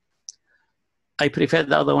possibility. I prefer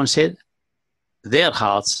the other one said, their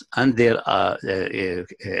hearts and their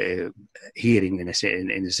hearing in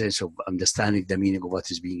the sense of understanding the meaning of what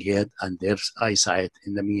is being heard, and their eyesight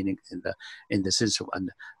in the meaning in the sense of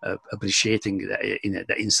appreciating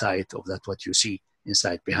the insight of that what you see,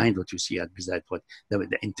 insight behind what you see, and beside what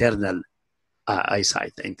the internal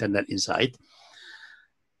eyesight, the internal insight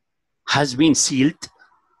has been sealed,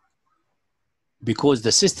 because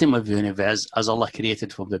the system of the universe as Allah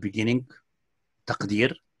created from the beginning,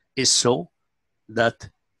 taqdeer, is so that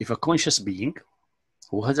if a conscious being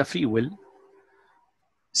who has a free will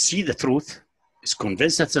see the truth, is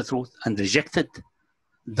convinced that's the truth, and reject it,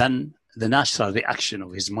 then the natural reaction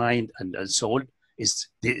of his mind and soul is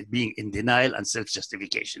being in denial and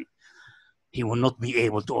self-justification. He will not be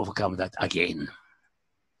able to overcome that again.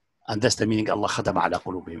 And that's the meaning Allah khatama ala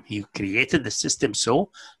qulubihim. He created the system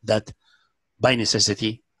so that by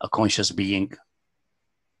necessity, a conscious being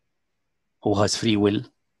who has free will,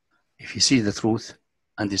 if he sees the truth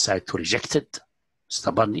and decide to reject it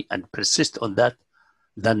stubbornly and persist on that,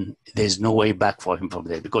 then there's no way back for him from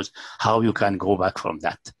there. Because how you can go back from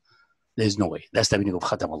that? There's no way. That's the meaning of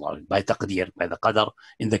khatam Allah. By taqdeer, by the qadar,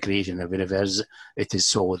 in the creation of the universe, it is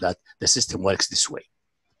so that the system works this way.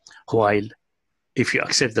 While if you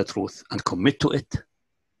accept the truth and commit to it,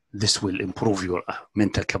 this will improve your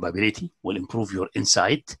mental capability, will improve your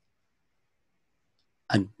insight,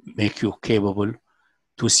 and make you capable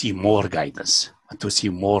to see more guidance and to see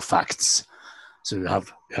more facts. So you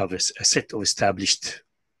have a set of established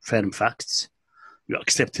firm facts, you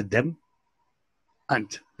accepted them,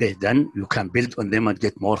 and then you can build on them and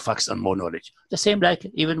get more facts and more knowledge. The same like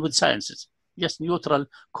even with sciences, just neutral,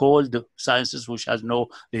 cold sciences which has no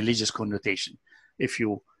religious connotation. If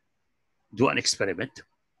you do an experiment,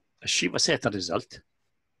 achieve a certain result,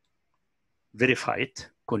 verify it,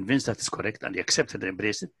 convince that it's correct, and you accept it and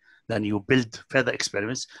embrace it, then you build further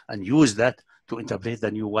experiments and use that to interpret the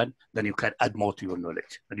new one, then you can add more to your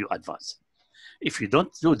knowledge and you advance. If you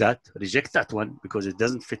don't do that, reject that one because it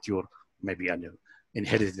doesn't fit your maybe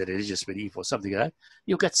inherited religious belief or something like that,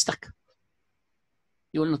 you get stuck.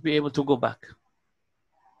 You will not be able to go back.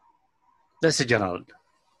 That's a general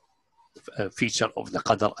feature of the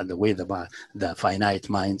qadr and the way the finite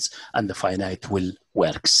minds and the finite will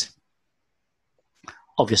works.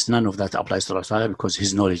 Obviously, none of that applies to Allah because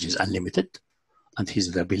his knowledge is unlimited and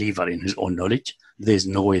he's the believer in his own knowledge. There's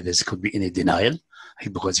no way there could be any denial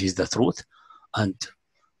because he's the truth. And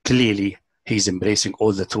clearly, he's embracing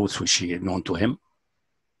all the truths which is known to him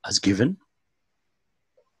as given.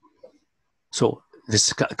 So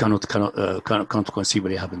this cannot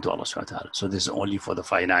conceivably happen to Allah subhanahu wa ta'ala. So this is only for the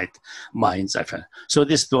finite minds. So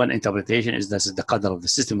this one interpretation is that the qadr of the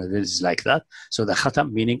system is like that. So the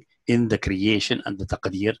khatam meaning in the creation and the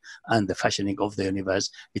taqdeer and the fashioning of the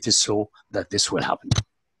universe, it is so that this will happen.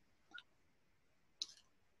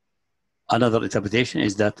 Another interpretation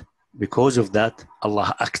is that because of that,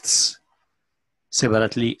 Allah acts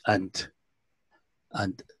separately and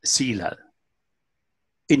seal.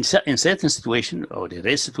 In certain situation or the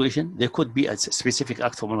rare situation, there could be a specific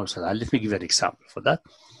act from Allah. Let me give an example for that,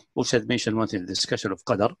 which I mentioned once in the discussion of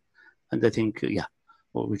qadr, and I think we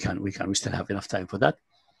still have enough time for that.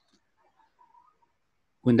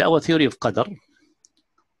 When our theory of qadr,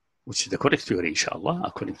 which is the correct theory, inshallah,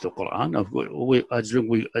 according to the Quran,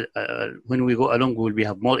 when we go along, we will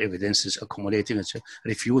have more evidences accumulating and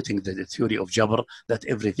refuting the theory of Jabr that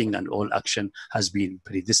everything and all action has been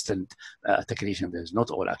predestined at the creation. There is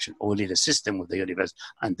not all action, only the system of the universe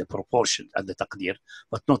and the proportion and the taqdeer,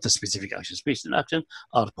 but not the specific action. Specific action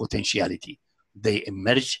are potentiality. They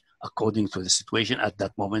emerge according to the situation at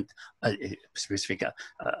that moment, specific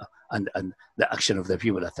and the action of the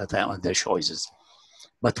people at that time and their choices.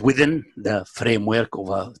 But within the framework of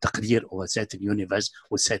a taqdeer of a certain universe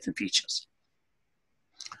with certain features.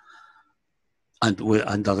 And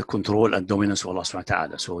under the control and dominance of Allah subhanahu wa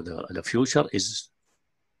ta'ala. So the future is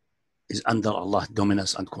under Allah's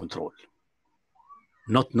dominance and control.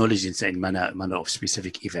 Not knowledge in the manner of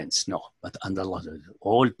specific events, no. But under Allah,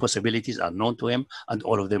 all possibilities are known to him and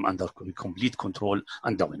all of them under complete control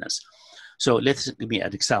and dominance. So let's give me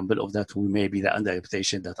an example of that. We may be the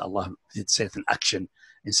interpretation that Allah did certain action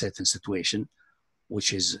in certain situation,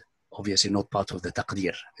 which is obviously not part of the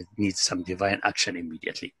taqdeer. It needs some divine action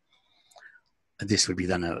immediately. And this will be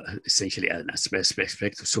done essentially an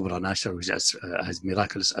aspect of supernatural, which has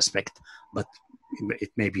miraculous aspect, but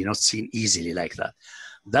it may be not seen easily like that.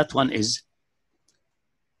 That one is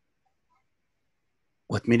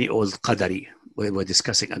what many old Qadari were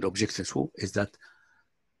discussing and objecting to, is that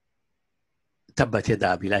تبت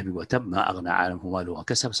يدا أبي لهب وتب ما أغنى عنه ماله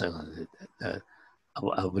وكسب.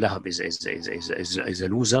 Abu Lahab is a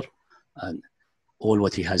loser, and all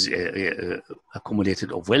what he has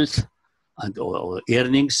accumulated of wealth and or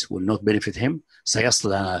earnings will not benefit him.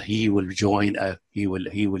 سيصلى, he will join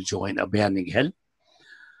a burning hell.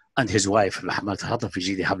 And his wife, we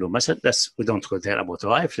don't concern about the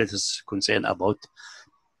wife, let us concern about,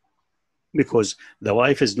 because the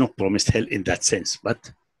wife is not promised hell in that sense,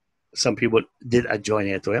 but some people did adjoin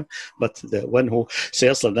here to him. But the one who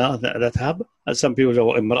says that have, and some people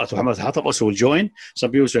also will join.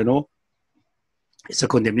 Some people say no, It's a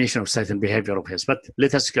condemnation of certain behavior of his. But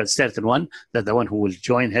let us get certain one, that the one who will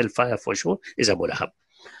join hellfire for sure is Abu Lahab.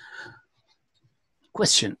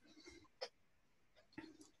 Question.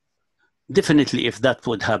 Definitely, if that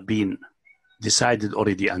would have been decided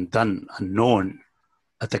already and done and known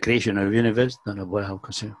at the creation of the universe, then Abu Lahab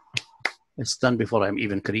could say, it's done before I'm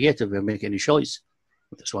even created, we'll make any choice.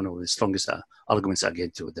 That's one of the strongest arguments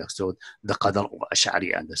against the, so the Qadar of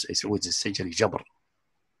Ash'ari and it was essentially Jabr.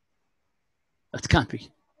 It can't be.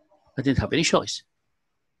 I didn't have any choice.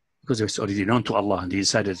 Because it's already known to Allah and He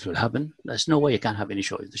decided it will happen. There's no way you can have any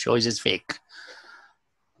choice. The choice is fake.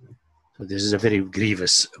 So this is a very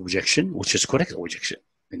grievous objection, which is correct objection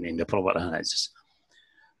in the proper analysis.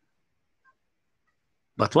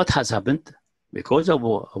 But what has happened? Because of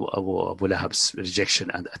Abu Lahab's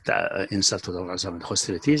rejection and insult to the Prophet and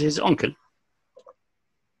hostilities, his uncle,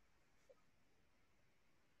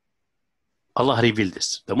 Allah revealed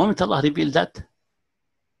this. The moment Allah revealed that,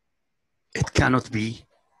 it cannot be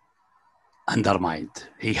undermined.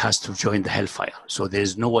 He has to join the hellfire. So there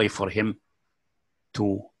is no way for him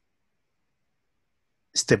to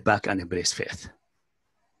step back and embrace faith.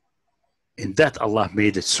 In that, Allah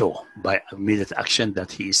made it so, by made it action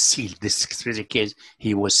that he is sealed. This specific case,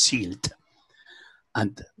 he was sealed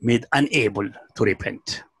and made unable to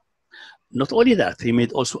repent. Not only that, he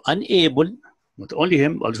made also unable, not only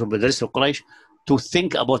him, also the rest of Quraysh, to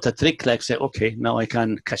think about a trick like say, okay, now I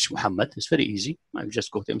can catch Muhammad. It's very easy. I just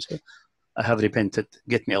go to him and say, I have repented,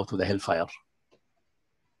 get me out of the hellfire.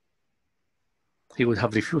 He would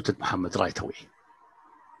have refuted Muhammad right away.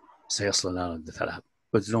 سيصلى نارا ذات لهب.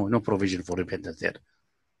 But no provision for repentance there.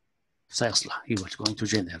 سيصلى. He was going to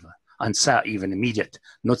join the hellfire. And sa even immediate,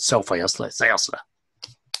 not سوف يصلى, سيصلى.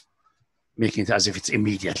 Making it as if it's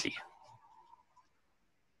immediately.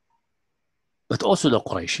 But also the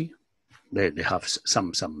Qurayshi, they have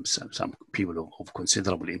some people of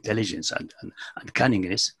considerable intelligence and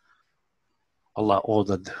cunningness. Allah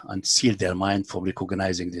ordered and sealed their mind from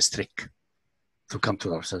recognizing this trick to come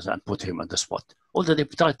to ourselves and put him on the spot. Although they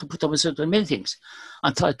tried to put themselves in many things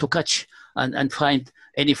and tried to catch and find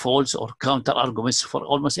any faults or counter arguments for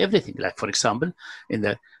almost everything. Like for example, in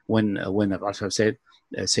the when Allah said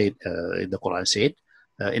in the Quran said,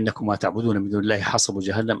 إنكم ما تعبدون من دون الله حسب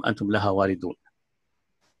جهنم أنتم لها واردون.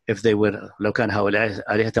 If they were لو كان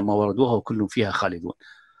هؤلاء آلهة ما وردوها وكل فيها خالدون.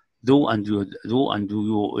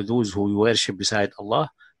 Those who worship beside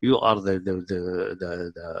Allah, you are the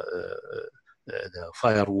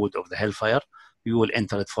firewood of the hellfire. You will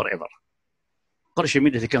enter it forever. Quraysh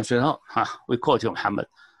immediately comes to, we quote you, Muhammad.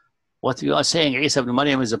 What you are saying, Isa ibn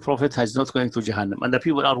Maryam is a prophet, is not going to Jahannam. And the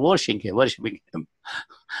people are worshipping him.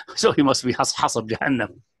 So he must be حصب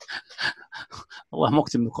Jahannam. Allah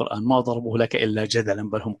مكتب من القرآن ما ضربوه لك إلا جدلا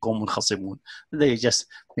بل هم قوم خصمون. They just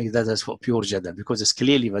make that as for pure jadal because it's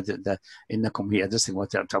clearly that إنكم هي addressing what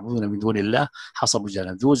تعبدون من دون الله حصب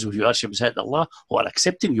جهنم. Those who worship beside Allah who are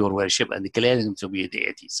accepting your worship and declaring them to be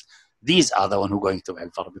deities. These are the one who are going to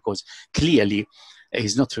hellfire because clearly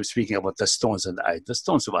he's not speaking about the stones and the idols. The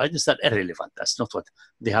stones of idols are irrelevant. That's not what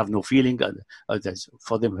they have no feeling.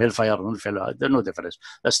 For them, hellfire, non-hellfire, there's no difference.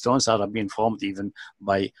 The stones are being formed even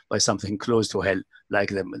by something close to hell, like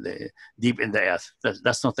the deep in the earth.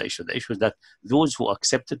 That's not the issue. The issue is that those who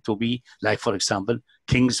accept it to be, like for example,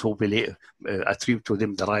 kings who believe, attribute to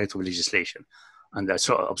them the right of legislation and the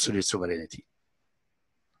absolute sovereignty.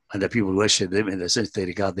 And the people worship them in the sense they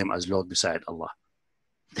regard them as Lord beside Allah.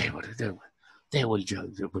 They will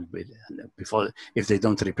be, before, if they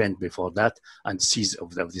don't repent before that and cease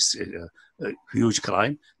of this huge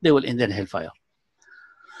crime, they will end in hellfire.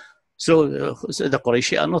 So the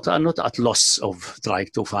Qurayshi are not at loss of trying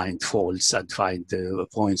to find faults and find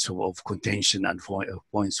points of contention and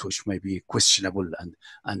points which may be questionable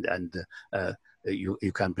and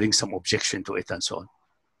you can bring some objection to it and so on.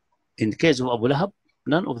 In the case of Abu Lahab,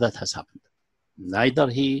 none of that has happened. Neither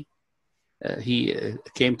he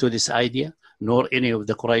came to this idea, nor any of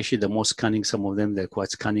the Qurayshi, the most cunning, some of them, they're quite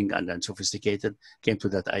cunning and sophisticated, came to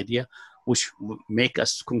that idea, which make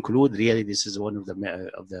us conclude really this is one of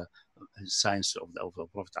the signs of the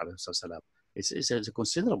Prophet ﷺ. It's a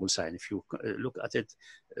considerable sign if you look at it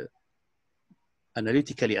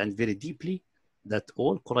analytically and very deeply, that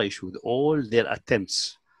all Quraysh, with all their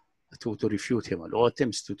attempts to refute him, all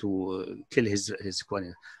attempts to kill his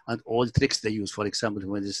Qur'an, and all tricks they use. For example,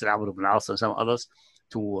 when this Amr ibn As and some others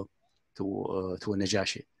to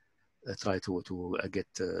Najashi, try to get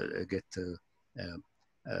the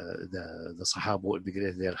Sahaba will be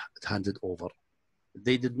there handed over.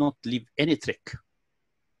 They did not leave any trick.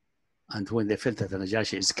 And when they felt that the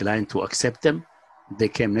Najashi is inclined to accept them, they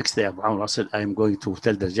came next day. Abu Amr said, I am going to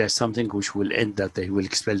tell the Najashi something which will end that they will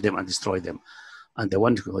expel them and destroy them. And the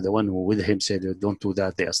one who with him said, don't do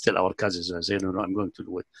that. They are still our cousins. I said, no, I'm going to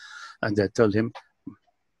do it. And I told him,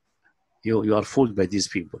 you are fooled by these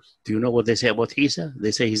people. Do you know what they say about Isa?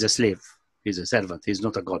 They say he's a slave. He's a servant. He's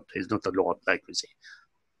not a God. He's not a Lord, like we say.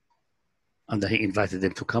 And he invited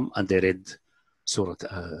them to come, and they read Surah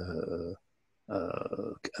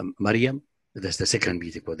Maryam. That's the second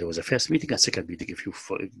meeting. But there was a first meeting and second meeting, if you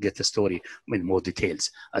get the story in more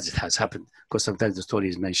details as it has happened. Because sometimes the story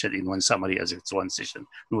is mentioned in one summary as if it's one session.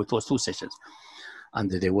 No, it was 2 sessions. And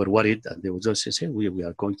they were worried, and they would just say, we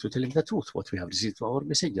are going to tell him the truth, what we have received from our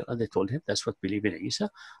messenger. And they told him, that's what believe in Isa,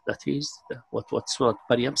 that he's what Surah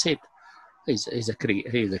Maryam said. He's a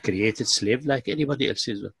created slave like anybody else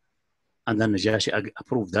is. And then Najashi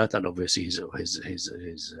approved that, and obviously his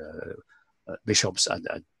bishops and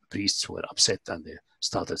priests were upset, and they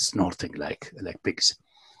started snorting like pigs.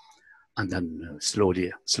 And then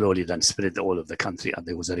slowly then spread all of the country, and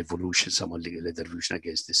there was a revolution. Someone led a revolution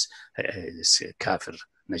against this kafir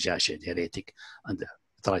Najashi, heretic, and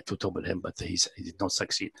tried to topple him, but he did not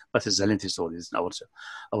succeed. But it's a lengthy story. It's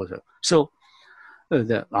so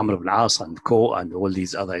the Amr ibn As and Co. and all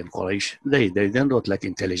these other in Quraysh, they're not like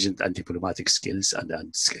intelligent and diplomatic skills and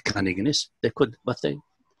cunningness. They could, but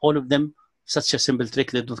all of them, such a simple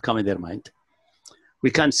trick, they don't come in their mind.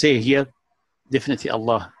 We can't say here, definitely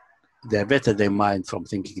Allah, they're better their mind from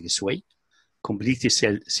thinking this way, completely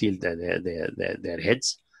sealed their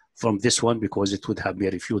heads from this one, because it would have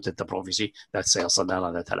been refuted the prophecy that says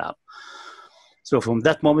that. So from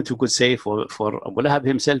that moment, we could say for Abu Lahab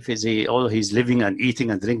himself, although he's living and eating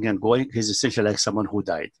and drinking and going, he's essentially like someone who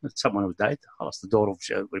died. Someone who died, the door of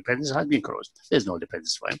repentance has been closed. There's no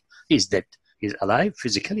repentance for him. He's dead. He's alive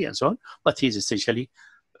physically and so on, but he's essentially,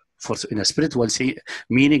 in a spiritual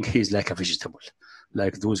meaning, he's like a vegetable,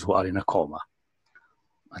 like those who are in a coma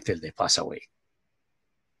until they pass away.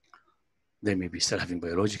 They may be still having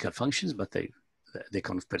biological functions, but they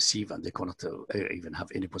cannot perceive, and they cannot even have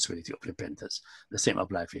any possibility of repentance. The same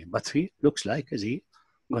applies for him. But he looks like he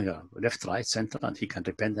going left, right, center, and he can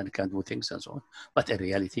repent and can do things and so on. But in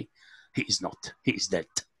reality, he is not. He is dead.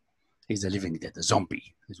 He's a living dead, a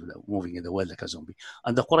zombie. He's moving in the world like a zombie.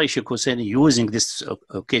 And the Quraysh Hussein, using this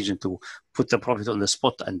occasion to put the Prophet on the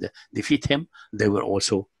spot and defeat him, they were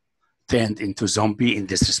also turned into zombie in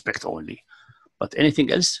this respect only. But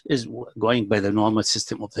anything else is going by the normal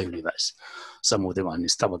system of the universe. Some of them are in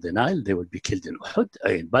stubborn denial. They will be killed in Uhud,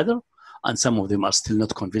 in Badr. And some of them are still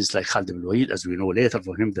not convinced, like Khalid ibn Walid, as we know later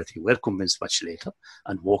from him that he were convinced much later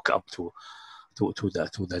and woke up to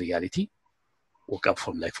the reality. Woke up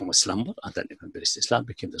from a slumber, and then embraced Islam,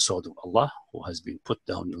 became the sword of Allah, who has been put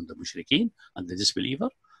down on the mushrikeen and the disbeliever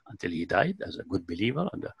until he died as a good believer,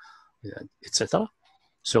 and etc.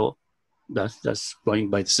 So that's going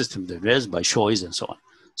by the system of the universe, by choice and so on.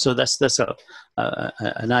 So that's a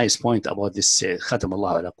nice point about this Khatam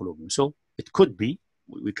Allah ala qulubihim. So it could be,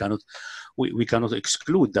 we cannot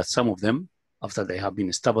exclude that some of them, after they have been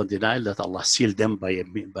in stubborn denial, that Allah sealed them by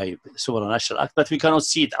supernatural act, but we cannot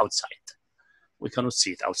see it outside. We cannot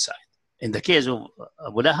see it outside. In the case of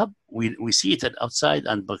Abu Lahab, we see it outside,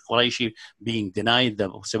 and Quraysh being denied the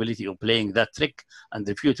possibility of playing that trick and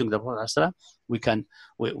refuting the Prophet,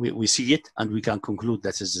 we see it, and we can conclude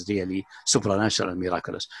that is really supernatural and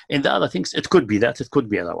miraculous. In the other things, it could be that, it could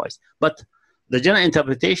be otherwise. But the general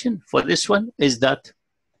interpretation for this one is that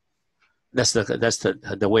that's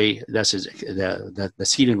the way, the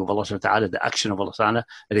sealing of Allah subhanahu wa ta'ala, the action of Allah subhanahu wa ta'ala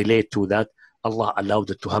relate to that. Allah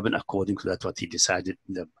allowed it to happen according to that what He decided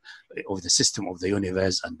of the system of the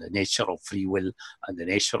universe and the nature of free will and the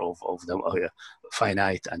nature of the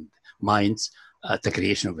finite and minds, the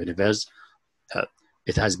creation of the universe.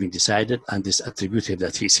 It has been decided, and this attributed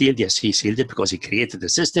that He sealed. Yes, He sealed it because He created the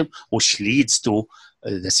system which leads to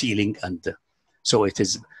the sealing, and so it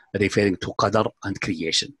is referring to qadar and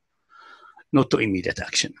creation, not to immediate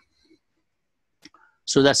action.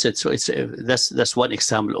 So that's it. So it's that's one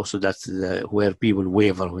example also, that where people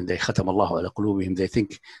waver when they khatam Allahu ala qulubihim, they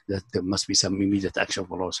think that there must be some immediate action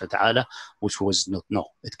of Allah subhanahu wa ta'ala, which was not. No,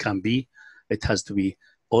 it can be. It has to be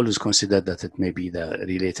always considered that it may be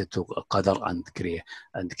related to qadar and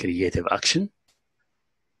creative action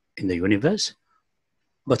in the universe,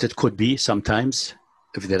 but it could be sometimes,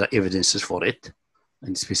 if there are evidences for it,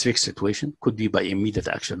 in specific situation, could be by immediate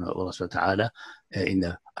action of Allah subhanahu wa ta'ala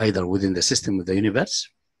either within the system of the universe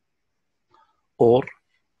or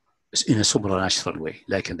in a supernatural way,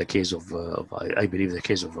 like in the case of, I believe the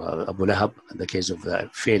case of Abu Lahab, and the case of the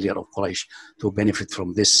failure of Quraysh to benefit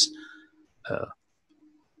from this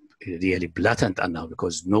really blatant annahum,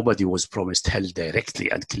 because nobody was promised hell directly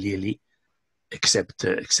and clearly except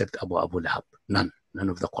Abu Lahab. None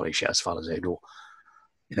of the Quraysh, as far as I know,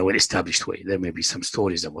 in a well-established way. There may be some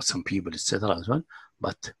stories about some people, etc. as well,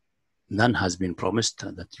 but none has been promised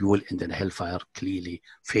that you will end in hellfire, clearly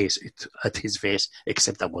face it at his face,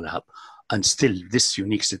 except Abu Lahab. And still, this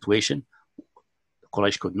unique situation,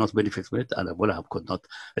 Quraysh could not benefit from it, and Abu Lahab could not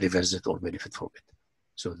reverse it or benefit from it.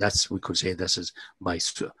 So we could say this is by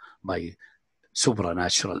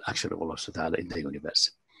supernatural action of Allah subhanahu wa ta'ala in the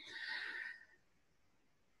universe.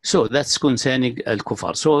 So that's concerning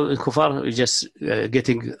Al-Kufar. So Al-Kufar is just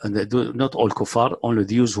getting, not all Kufar, only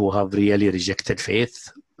those who have really rejected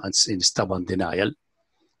faith and in stubborn denial,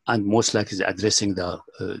 and most likely addressing the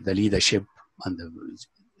leadership and the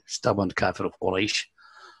stubborn kafir of Quraysh.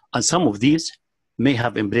 And some of these may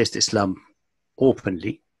have embraced Islam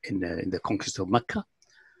openly in the conquest of Mecca,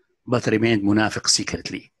 but remained munafiq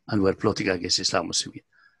secretly and were plotting against Islam Muslims.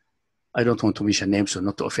 I don't want to mention names so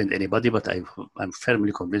not to offend anybody, but I'm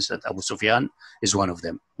firmly convinced that Abu Sufyan is one of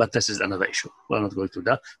them. But this is another issue. We're not going to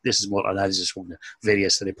that. This is more analysis from the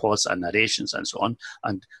various reports and narrations and so on,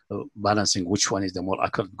 and balancing which one is the more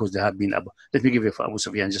accurate, because there have been, let me give you for Abu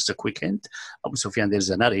Sufyan just a quick hint. Abu Sufyan, there's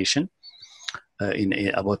a narration in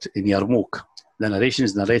Yarmouk. The narration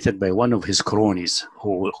is narrated by one of his cronies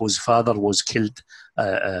whose father was killed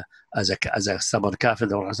as a stubborn kafir,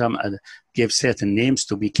 and gave certain names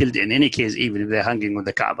to be killed in any case, even if they're hanging on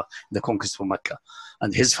the Kaaba, the conquest of Mecca.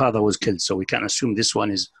 And his father was killed, so we can assume this one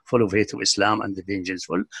is full of hate of Islam and the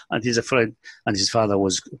vengeful. And he's a friend, and his father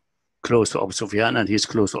was close to Abu Sufyan, and he's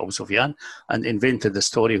close to Abu Sufyan, and invented the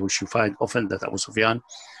story, which you find often, that Abu Sufyan,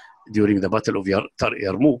 during the battle of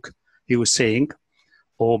Yarmouk, he was saying,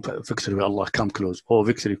 "Oh, victory will Allah come close. Oh,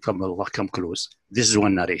 victory from Allah come close." This is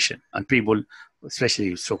one narration. And people,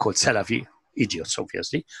 especially so-called Salafi, idiots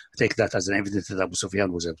obviously, take that as an evidence that Abu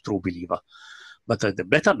Sufyan was a true believer. But the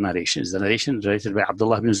better narration is the narration narrated by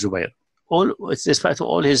Abdullah bin Zubayr. Despite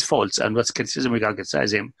all his faults and what criticism we can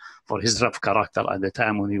criticize him for his rough character at the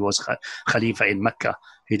time when he was Khalifa in Mecca,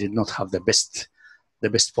 he did not have the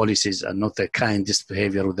best policies and not the kindest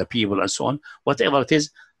behavior with the people and so on. Whatever it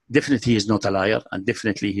is, definitely he's not a liar, and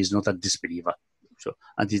definitely he's not a disbeliever. So,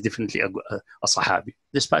 and he's definitely a Sahabi,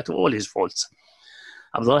 despite all his faults.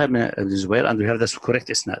 Abdullah ibn Zubayr, and we have this correct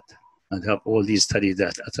isnad, and have all these studies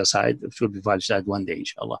that at aside, which will be published one day,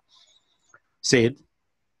 inshallah. Said,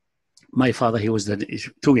 my father, he was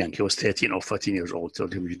too young. He was 13 or 14 years old.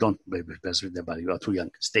 Told him, "You don't mess with the body. You are too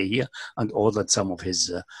young. Stay here." And ordered some of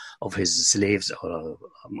his slaves, or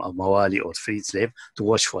a mawali or freed slave, to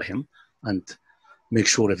watch for him and make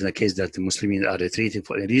sure, if in the case that the Muslims are retreating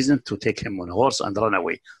for any reason, to take him on a horse and run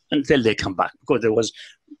away until they come back, because there was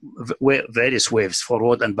various waves,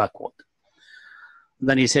 forward and backward.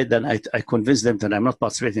 Then he said, then I convinced them that I'm not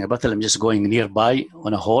participating in a battle, I'm just going nearby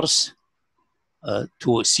on a horse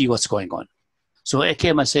to see what's going on. So I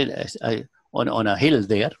came and said, on a hill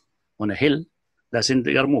there, that's in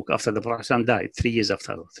Yarmouk, after the Prophet died, 3 years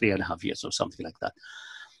after, 3.5 years or something like that.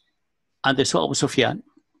 And they saw Abu Sufyan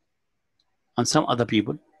and some other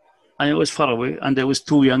people, and it was far away, and I was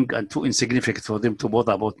too young and too insignificant for them to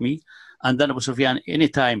bother about me. And then Abu Sufyan,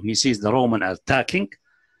 anytime he sees the Roman attacking,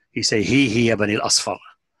 he say, "He Bani al-Asfar,"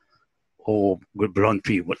 or good blonde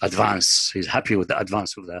people, advance. He's happy with the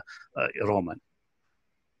advance of the Roman.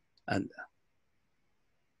 And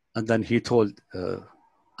then he told,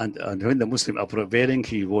 and when the Muslims are prevailing,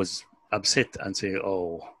 he was upset and say,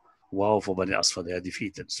 "Oh, wow, for Bani Asfar, they are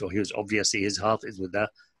defeated." So he was obviously, his heart is with the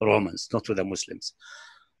Romans, not with the Muslims.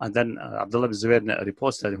 And then Abdullah bin Zubayr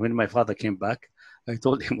reports that when my father came back, I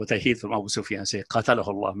told him what I heard from Abu Sufyan, say, "Qatalahu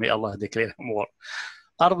Allah, may Allah declare him war."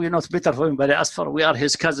 Are we not better for him, Bani Asfar? We are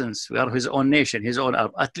his cousins, we are his own nation, his own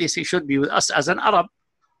Arab. At least he should be with us as an Arab,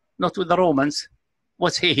 not with the Romans.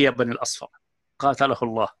 What's he here, Bani al-Asfar? Qatalahu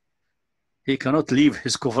Allah. He cannot leave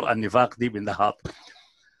his kufr and nifaq deep in the heart.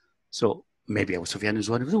 So maybe Abu Sufyan is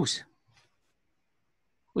one of those.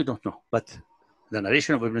 We don't know. But the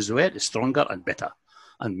narration of Ibn Zubayr is stronger and better.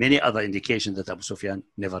 And many other indications that Abu Sufyan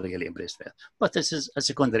never really embraced faith. But this is a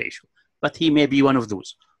secondary issue. But he may be one of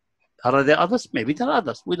those. Are there others? Maybe there are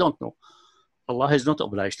others. We don't know. Allah is not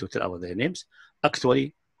obliged to tell our their names.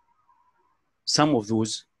 Actually, some of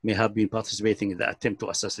those may have been participating in the attempt to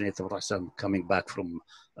assassinate the Prophet coming back from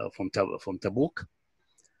Tabuk.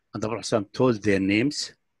 And the Prophet told their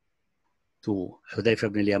names to Hudayfa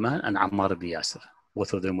ibn al-Yaman and Ammar ibn Yasir.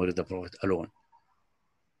 Both of them were the Prophet alone.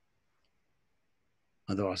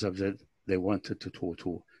 And the Prophet said they wanted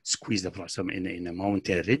to squeeze the Prophet in a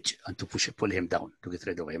mountain ridge and to pull him down to get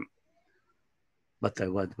rid of him. but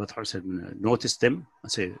I said, notice them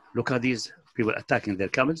and say, look at these people attacking their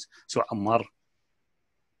camels. So Ammar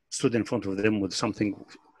stood in front of them with something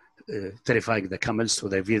terrifying the camels, so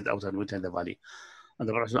they veered out and went in the valley. And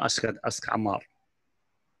the Prophet asked Ammar,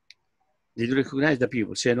 did you recognize the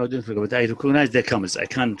people? Say, no, I don't recognize, but I recognize their camels. I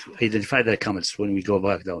can't identify their camels when we go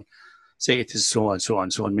back down. Say it is so and so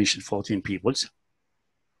and so, and mention 14 peoples.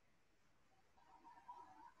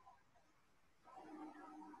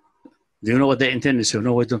 Do you know what they intended? So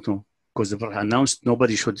no, I don't know. Because the Prophet announced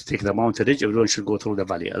nobody should take the mountain ridge, everyone should go through the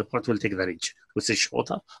valley. The Prophet will take the ridge, which is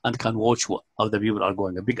shorter and can watch how the people are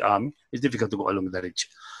going. A big army, it's difficult to go along the ridge.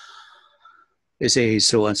 They say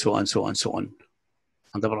so and so and so and so on.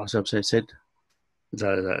 And the Prophet said,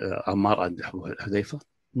 Ammar and Hudayfa,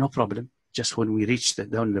 no problem. Just when we reach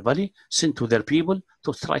down the valley, send to their people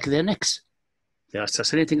to strike their necks. They are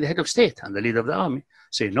assassinating the head of state and the leader of the army.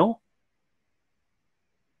 Say, no,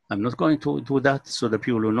 I'm not going to do that. So the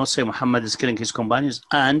people will not say Muhammad is killing his companions,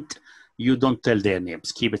 and you don't tell their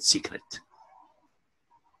names. Keep it secret.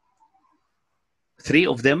 3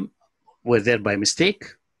 of them were there by mistake,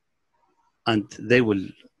 and they will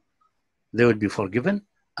be forgiven.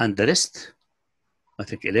 And the rest, I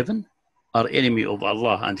think 11, are enemy of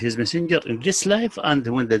Allah and His Messenger in this life and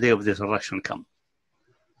when the day of the resurrection comes.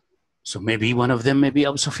 So maybe one of them may be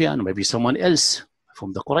Abu Sufyan, maybe someone else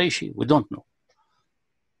from the Qurayshi. We don't know.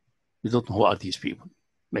 We don't know who are these people.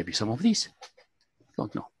 Maybe some of these.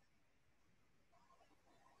 Don't know.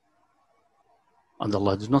 And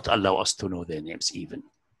Allah does not allow us to know their names even.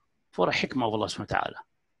 For a hikmah of Allah subhanahu wa ta'ala.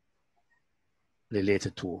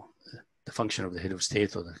 Related to the function of the head of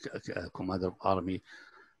state or the commander of army.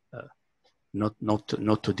 Not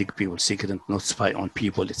to dig people's secret, not spy on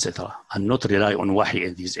people, etc. And not rely on wahi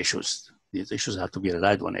in these issues. These issues have to be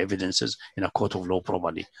relied on evidences in a court of law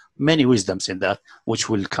properly. Many wisdoms in that, which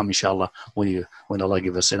will come inshallah when Allah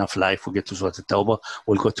gives us enough life. We get to Surah At-Tawbah,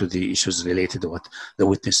 we'll go to the issues related to what the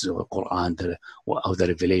witnesses of the Quran, how the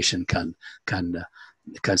revelation can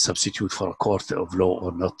substitute for a court of law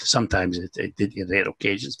or not. Sometimes it did in rare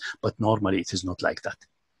occasions, but normally it is not like that.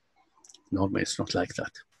 Normally it's not like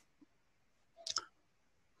that.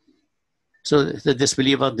 So the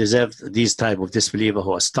disbeliever deserves these type of disbeliever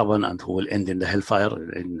who are stubborn and who will end in the hellfire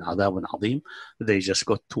in Adab Adim. They just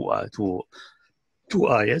got two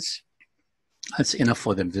ayahs. That's enough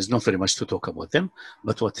for them. There's not very much to talk about them.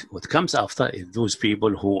 But what comes after is those people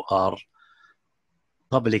who are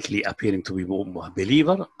publicly appearing to be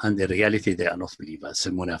believer, and in reality they are not believers,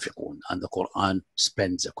 al-munafiqun. And the Quran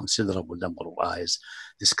spends a considerable number of ayahs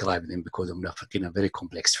describing them, because the munafiqin are very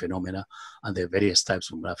complex phenomena, and there are various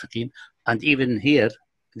types of munafiqin. And even here,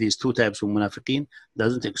 these 2 types of munafiqin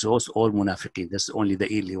doesn't exhaust all munafiqin. That's only the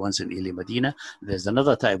early ones in early Medina. There's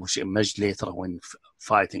another type which emerged later when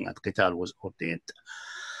fighting and qital was ordained.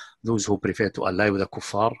 Those who prefer to ally with the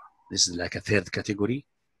kuffar, this is like a 3rd category.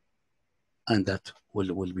 And that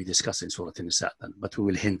will be discussed in Surah An-Nisa, but we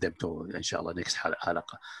will hint them to, inshallah, next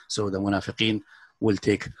halaqah. So the munafiqeen will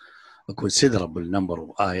take a considerable number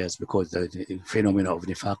of ayahs, because the phenomena of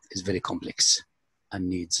nifaq is very complex and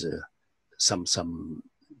needs some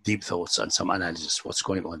deep thoughts and some analysis what's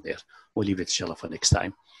going on there. We'll leave it, inshallah, for next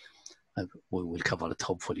time. And we will cover it,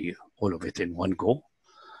 hopefully, all of it in one go.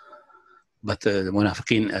 But the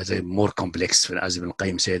munafiqeen as a more complex, as Ibn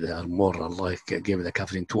Qayyim said, are more, Allah gave the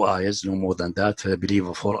kafirin 2 ayahs, no more than that. The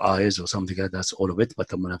believer 4 ayahs or something like that, that's all of it. But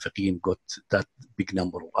the munafiqeen got that big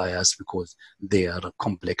number of ayahs because they are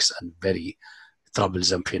complex and very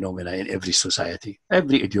troublesome phenomena in every society,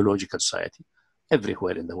 every ideological society.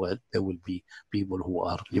 Everywhere in the world, there will be people who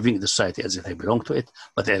are living in the society as if they belong to it,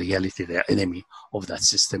 but in reality they are enemy of that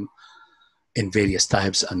system in various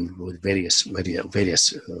types and with various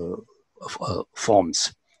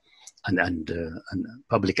forms and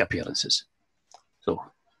public appearances. So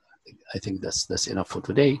I think that's enough for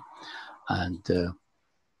today. And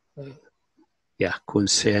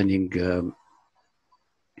concerning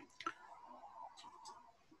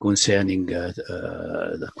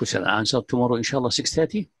the question and answer tomorrow, inshallah,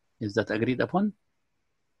 6:30. Is that agreed upon?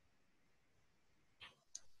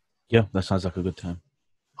 Yeah, that sounds like a good time.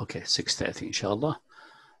 Okay, 6:30, inshallah.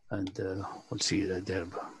 And we'll see that there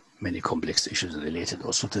are many complex issues related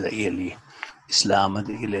also to the early Islam and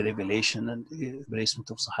the early revelation and the embracement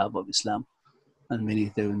of Sahaba of Islam. And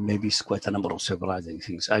there may be quite a number of surprising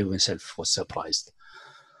things. I myself was surprised.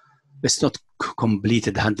 It's not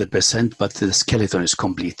completed 100%, but the skeleton is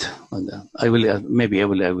complete. And I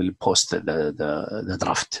will post the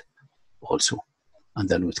draft also, and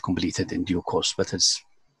then it's completed in due course. But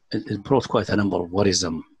it brought quite a number of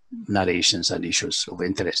worrisome narrations and issues of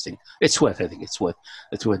interesting. I think it's worth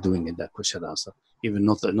doing in that question and answer. Even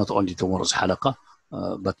not only tomorrow's halaqa,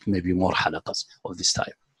 but maybe more halaqas of this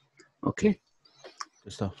time. Okay.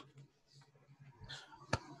 Good stuff.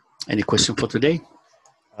 Any question for today?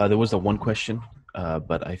 There was the one question,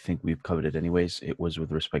 but I think we've covered it anyways. It was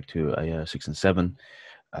with respect to Ayah 6 and 7,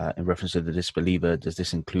 in reference to the disbeliever. Does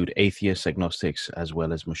this include atheists, agnostics, as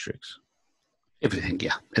well as mushriks? Everything,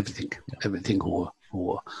 yeah, everything who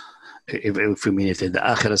if we mean it in the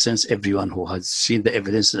akhirah sense, everyone who has seen the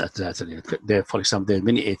evidence that there, for example, there are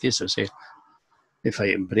many atheists who say, if I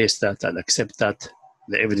embrace that and accept that,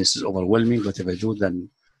 the evidence is overwhelming, but if I do, then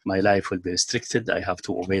my life will be restricted. I have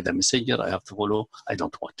to obey the messenger. I have to follow. I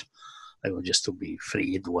don't want. I want just to be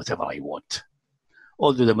free, do whatever I want.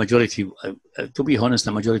 Although the majority, to be honest,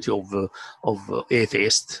 the majority of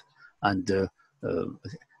atheists, and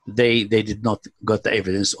they did not got the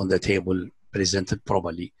evidence on the table presented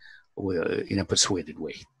properly in a persuaded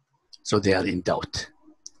way. So they are in doubt.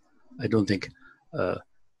 I don't think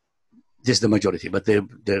this is the majority, but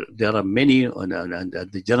there are many, and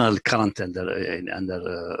the general current, and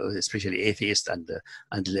especially atheists and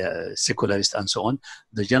secularists and so on.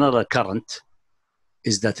 The general current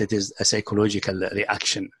is that it is a psychological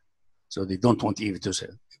reaction. So they don't want even to say.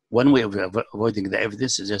 One way of avoiding the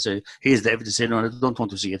evidence is just say, here's the evidence. Say, no, I don't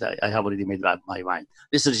want to see it. I have already made up my mind.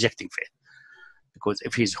 This is rejecting faith. Because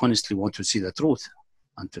if he's honestly want to see the truth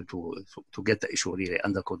and to get the issue really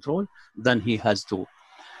under control, then he has to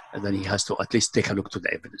at least take a look to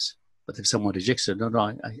the evidence. But if someone rejects it,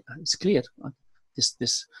 no, it's clear.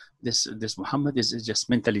 This Muhammad is just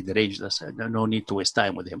mentally deranged. No need to waste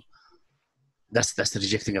time with him. That's the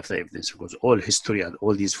rejecting of the evidence, because all history and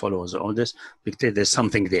all these followers and all this, there's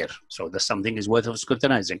something there. So the something is worth of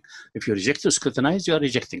scrutinizing. If you reject to scrutinize, you are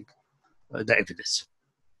rejecting the evidence.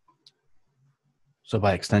 So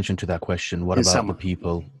by extension to that question, what about the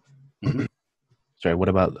people? Mm-hmm. Sorry, what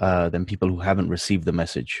about them people who haven't received the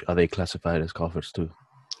message? Are they classified as kafirs too?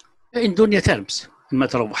 In dunya terms, in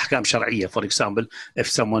matter of ahkam shar'iyya, for example, if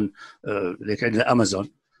someone like in the Amazon,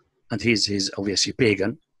 and he's obviously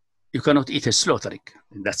pagan, you cannot eat his slaughtering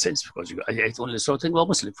in that sense, because you eat only slaughtering of a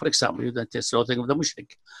Muslim. For example, you don't eat slaughtering of the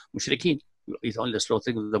mushrikeen. You eat only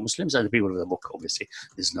slaughtering of the Muslims and the people of the book. Obviously,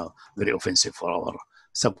 this is now very offensive for our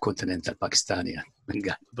subcontinental Pakistani and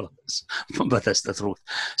Bengali brothers, but that's the truth.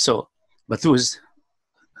 So, but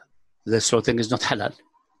the slaughtering is not halal.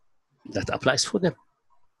 That applies for them.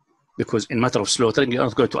 Because in matter of slaughtering, you're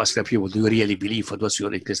not going to ask the people, do you really believe what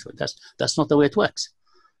you're interested in? That's not the way it works.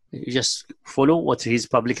 You just follow what he's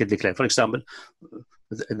publicly declared. For example,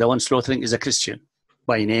 the one slaughtering is a Christian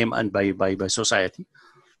by name and by society.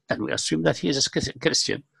 And we assume that he is a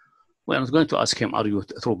Christian. We're not going to ask him, are you a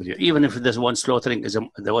true believer? Even if this one slaughtering is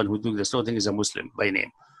the one who doing the slaughtering is a Muslim by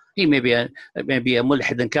name. He may be a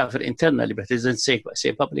mulhid and kafir internally, but he doesn't say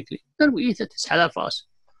publicly. Then we eat it. It's halal for us.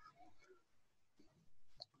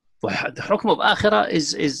 The hukm of akhirah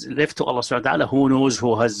is left to Allah subhanahu wa ta'ala, who knows,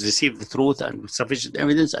 who has received the truth and sufficient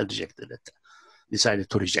evidence and rejected it. Decided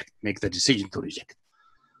to reject, make the decision to reject.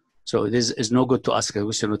 So it is no good to ask a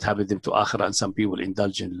question what happened them to akhirah, and some people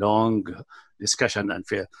indulge in long discussion, and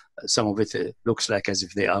some of it looks like as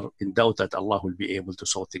if they are in doubt that Allah will be able to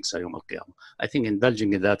sort things out yawm al-qiyamah. I think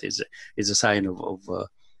indulging in that is a sign of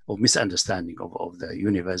misunderstanding of the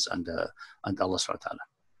universe and Allah subhanahu wa ta'ala.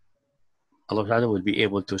 Allah Ta'ala will be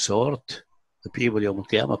able to sort the people yawm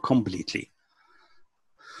al-qiyamah completely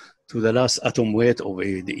to the last atom weight of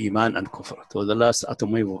the iman and kufr, to the last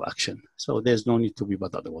atom weight of action. So there's no need to be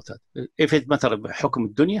bothered about that. If it matters about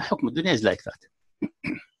hukm dunya is like that.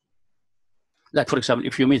 Like, for example,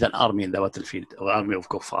 if you meet an army in the battlefield, or army of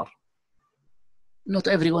kuffar, not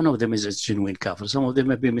every one of them is a genuine kafir. Some of them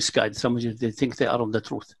may be misguided. Some of them, they think they are on the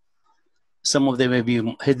truth. Some of them may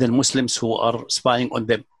be hidden Muslims who are spying on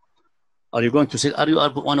them. Are you going to say, are you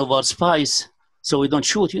one of our spies, so we don't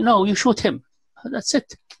shoot you? No, you shoot him. That's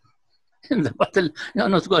it. In the battle, you're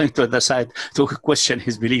not going to the side to question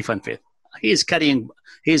his belief and faith. He is carrying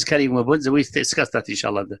weapons. We discussed that,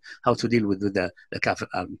 inshallah, how to deal with the Kafir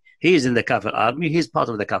army. He is in the Kafir army. He's part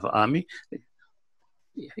of the Kafir army.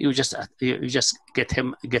 You just get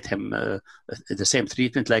him the same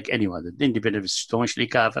treatment like anyone. The independent, staunchly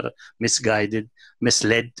Kafir, misguided,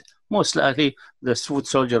 misled. Most likely, the foot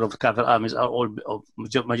soldier of the Kafir armies are all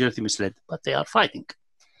majority misled, but they are fighting.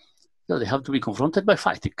 So they have to be confronted by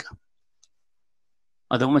fighting.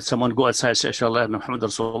 At the moment someone go outside and say, Inshallah, Muhammad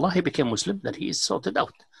Rasulullah, he became Muslim, then he is sorted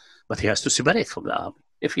out. But he has to separate from the army.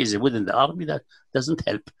 If he is within the army, that doesn't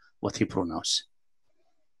help what he pronounced.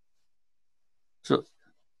 So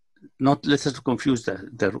not let us confuse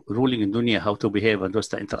the ruling in dunya, how to behave and what's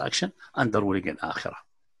the interaction, and the ruling in akhirah.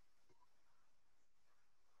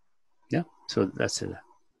 Yeah, so that's it.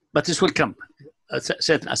 But this will come.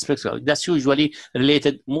 Certain aspects of it. That's usually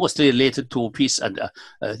related, mostly related to peace and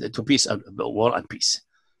war and peace.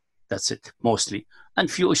 That's it, mostly.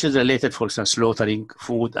 And few issues related, for example, slaughtering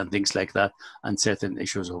food and things like that, and certain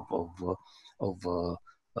issues of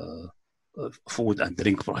food and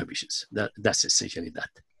drink prohibitions. That's essentially that.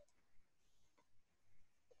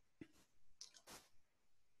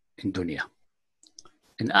 In dunya.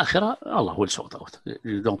 In akhirah, Allah will sort out.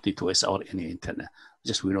 You don't need to waste our any internet.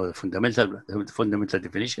 Just we know the fundamental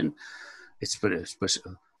definition. It's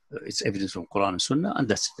evidence from Quran and Sunnah, and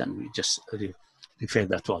that's it. And we just refer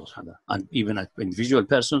that to Allah. And even individual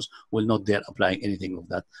persons will not dare applying anything of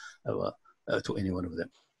that to any one of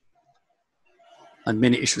them. And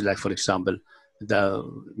many issues, like for example,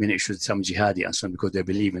 many issues, some jihadi and so on, because they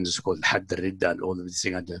believe in this called Hadd al-Ridda and all of these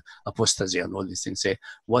things, and the apostasy and all these things. Say,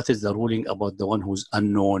 what is the ruling about the one who's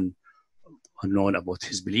unknown about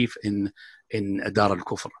his belief in Dar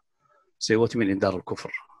al-Kufr? Say, what do you mean in Dar al-Kufr?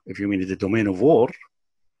 If you mean in the domain of war,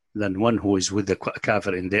 then one who is with the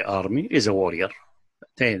kafir in their army is a warrior.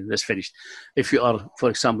 Okay, that's finished. If you are, for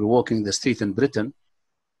example, walking the street in Britain,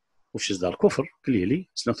 which is Dar al-Kufr, clearly,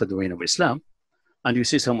 it's not a domain of Islam, and you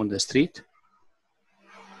see someone on the street,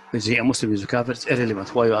 is he a Muslim, is a kafir? It's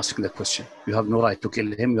irrelevant. Why are you asking that question? You have no right to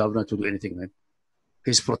kill him. You have no right to do anything with him.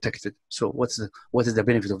 He's protected. So what is the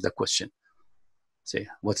benefit of that question? Say,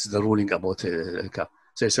 what's the ruling about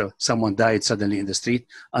say, so someone died suddenly in the street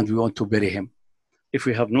and we want to bury him. If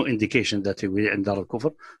we have no indication that he will in Dar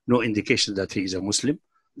al-Kufr, no indication that he is a Muslim,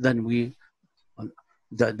 then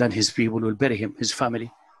then his people will bury him, his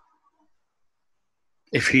family.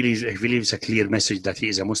 If he leaves a clear message that he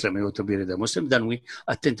is a Muslim and he wants to bury the Muslim, then we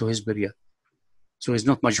attend to his burial. So he's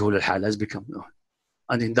not majhul al-hal, has become no.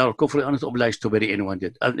 And in Dar al-Kufr, we are not obliged to bury anyone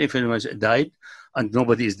dead. And if anyone died and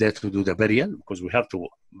nobody is there to do the burial, because we have to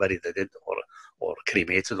bury the dead or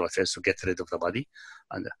cremate it or first to get rid of the body,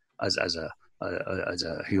 and as a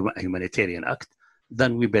humanitarian act,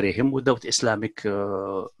 then we bury him without Islamic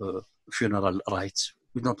funeral rites.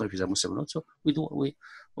 We don't know if he's a Muslim or not, so we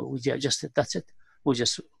just that's it. We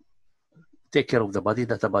just take care of the body,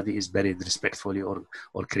 that the body is buried respectfully or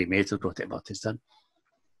cremated, whatever is done.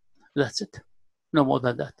 That's it. No more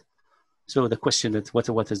than that. So the question that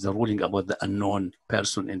what is the ruling about the unknown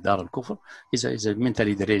person in Dar al-Kufr is a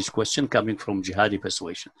mentally deranged question coming from jihadi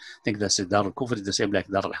persuasion. I think that's Dar al-Kufr is the same like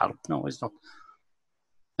Dar al-Harb. No, it's not.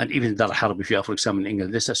 And even Dar al-Harb, if you are, for example, in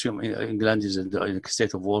England, let's assume England is in a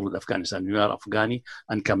state of war with Afghanistan. You are Afghani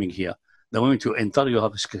and coming here. The moment you enter, you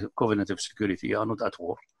have a covenant of security. You are not at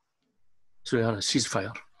war. So you are a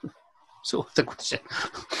ceasefire. So the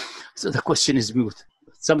question is mute.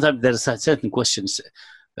 Sometimes there are certain questions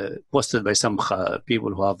posted by some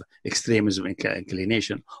people who have extremism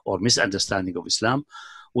inclination or misunderstanding of Islam,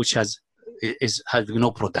 which has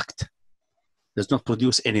no product, does not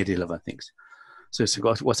produce any relevant things. So it's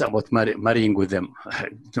got, what's about marrying with them?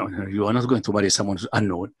 You are not going to marry someone who's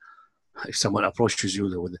unknown. If someone approaches you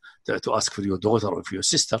to ask for your daughter or for your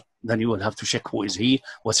sister, then you will have to check who is he,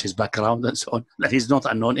 what's his background, and so on. That he's not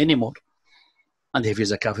unknown anymore. And if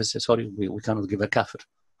he's a kafir, say, sorry, we cannot give a kafir.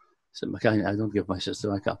 So I don't give my sister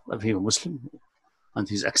my kafir. If he's a Muslim and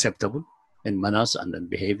he's acceptable in manners and in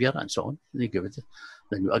behavior and so on, then you give it.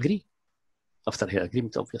 Then you agree. After his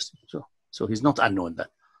agreement, obviously. So he's not unknown then.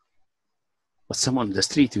 But someone on the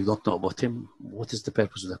street, you don't know about him, what is the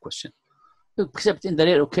purpose of the question? Except in the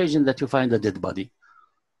rare occasion that you find a dead body.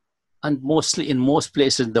 And mostly in most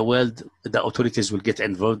places in the world, the authorities will get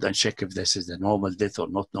involved and check if this is a normal death or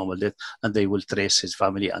not normal death, and they will trace his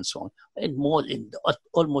family and so on. And more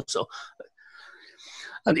almost so.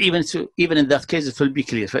 And even in that case, it will be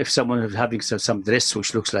clear. If someone is having some dress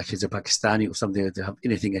which looks like he's a Pakistani or something, that they have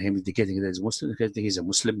anything in him indicating that he's Muslim, he's a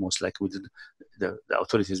Muslim, most likely the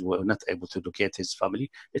authorities were not able to locate his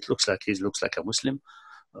family. It looks like he looks like a Muslim.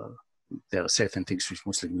 There are certain things which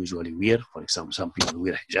Muslims usually wear. For example, some people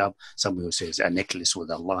wear hijab. Some people say it's a necklace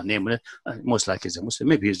with Allah name on it. Most likely he's a Muslim.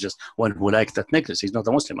 Maybe he's just one who likes that necklace. He's not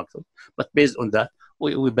a Muslim, actually. But based on that,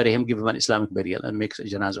 we bury him, give him an Islamic burial, and make a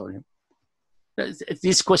janazah on him.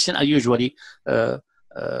 These questions are usually,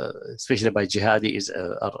 especially by jihadi,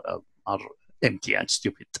 are empty and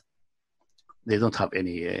stupid. They don't have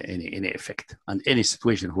any effect. And any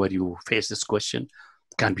situation where you face this question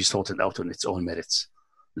can be sorted out on its own merits.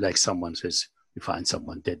 Like someone says, you find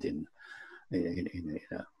someone dead in maybe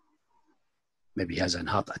he has a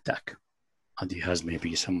heart attack, and he has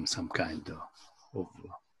maybe some kind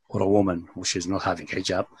or a woman who is not having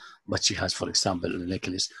hijab, but she has, for example, a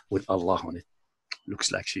necklace with Allah on it.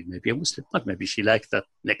 Looks like she may be a Muslim, but maybe she likes that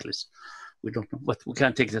necklace. We don't know, but we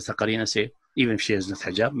can't take this Taqareen and say, even if she has not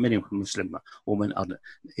hijab, many Muslim women are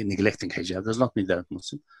neglecting hijab. Does not mean they're not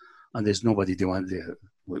Muslim. And there's nobody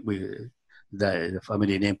the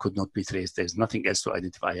family name could not be traced. There's nothing else to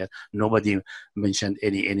identify her. Nobody mentioned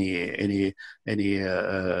any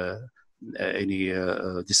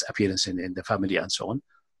disappearance in the family and so on.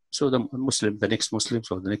 So the next Muslim,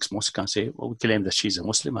 so the next mosque can say, well, we claim that she's a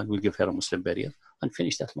Muslim and we'll give her a Muslim burial and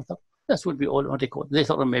finish that matter. That will be all on record.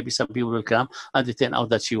 Later on, maybe some people will come and they turn out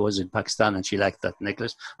that she was in Pakistan and she liked that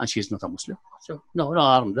necklace and she's not a Muslim. So no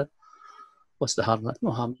harm done. What's the harm?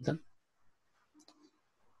 No harm done.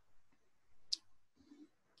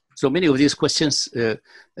 So many of these questions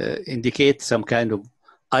indicate some kind of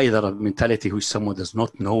either a mentality which someone does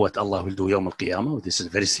not know what Allah will do Yawm al-Qiyamah. This is a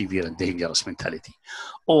very severe and dangerous mentality.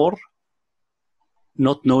 Or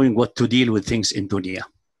not knowing what to deal with things in dunya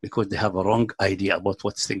because they have a wrong idea about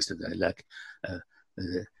what things to do. Like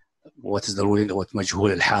what is the ruling about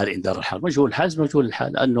majhul al-hal in Dar al-hal. Majhul al-hal is majhul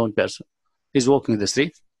al-hal, unknown person. He's walking in the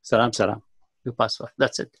street. Salam, salam. You pass by.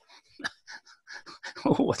 That's it.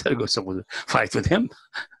 What are you going to fight with him?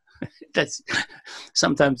 That's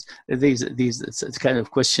sometimes these kind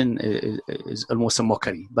of question is almost a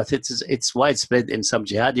mockery, but it's widespread in some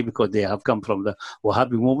jihadi because they have come from the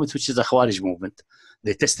Wahhabi movement, which is a Khawarij movement.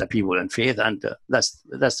 They test the people in faith, and that's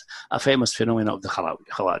a famous phenomenon of the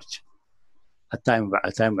Khawarij. At time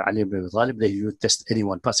Ali ibn Abi Talib, they would test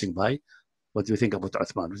anyone passing by. What do you think about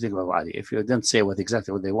Uthman? What do you think about Ali? If you don't say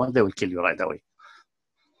exactly what they want, they will kill you right away.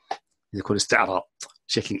 They call it isti'rab,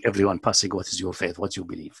 checking everyone passing. What is your faith? What do you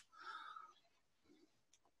believe?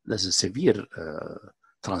 That's a severe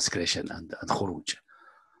transgression and khuruj,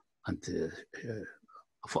 and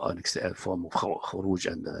a form of khuruj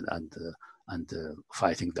and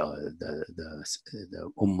fighting the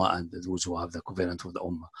ummah and those who have the covenant of the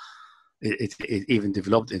ummah. It even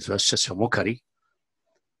developed into such a mockery.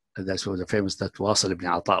 That's what the famous that Wasil ibn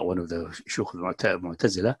Ata, one of the Shuyukh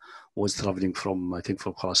al-Mu'tazila, was traveling from, I think,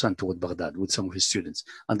 from Khurasan toward Baghdad with some of his students,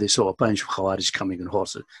 and they saw a bunch of Khawarij coming on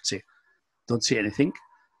horses. Say, don't say anything.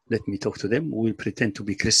 Let me talk to them. We'll pretend to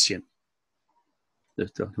be Christian.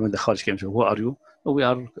 When the Khawarij came, said, who are you? Oh, we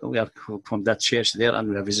are from that church there, and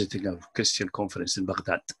we are visiting a Christian conference in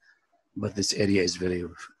Baghdad. But this area is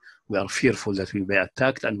we are fearful that we may be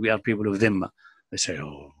attacked, and we are people of Dhimma. They say,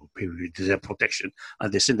 oh, people deserve protection.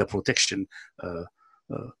 And they send the protection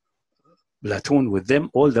platoon with them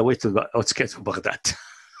all the way to the outskirts of Baghdad.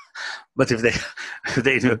 But if they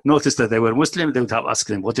noticed that they were Muslim, they would have asked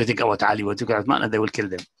them, what do you think about Ali? What do you think about Man? And they will kill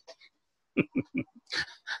them.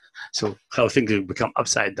 So how things will become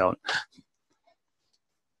upside down.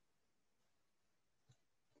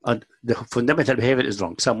 And the fundamental behavior is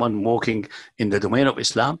wrong. Someone walking in the domain of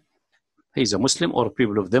Islam, he's a Muslim or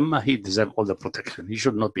people of Dhimma, he deserves all the protection. He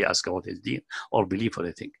should not be asked about his deen or belief or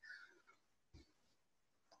anything.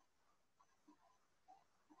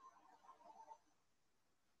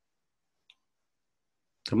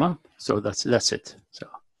 So that's it. So,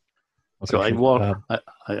 okay, so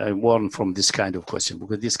I warn from this kind of question,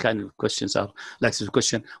 because these kind of questions are like this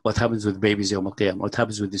question: what happens with babies Yawm al-Qiyamah? What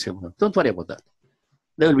happens with this? Don't worry about that.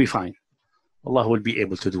 They will be fine. Allah will be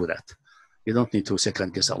able to do that. You don't need to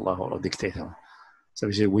second guess Allah or dictate Him. So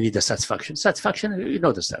we say we need a satisfaction. Satisfaction, you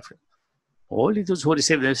know the stuff. All those who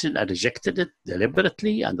receive the message and rejected it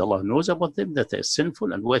deliberately, and Allah knows about them, that they're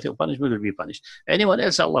sinful and worthy of punishment, will be punished. Anyone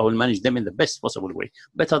else, Allah will manage them in the best possible way,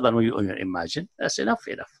 better than we imagine. That's enough.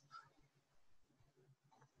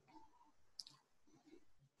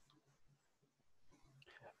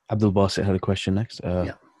 Abdul Basit had a question next.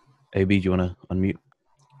 Yeah. AB, do you want to unmute?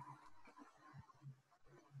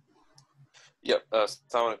 Yeah,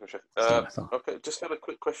 Assalamu alaikum, Sheikh. Okay, just had a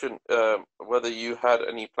quick question. Whether you had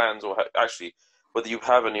any plans, or actually, whether you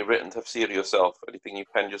have any written tafsir yourself, anything you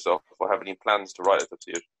penned yourself, or have any plans to write a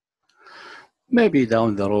tafsir? Maybe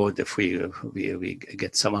down the road, if we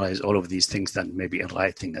get summarize all of these things, then maybe in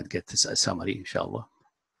writing and get this summary, inshallah.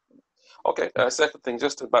 Okay, second thing,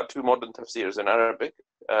 just about two modern tafsirs in Arabic.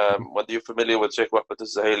 Whether you're familiar with Sheikh Wahbat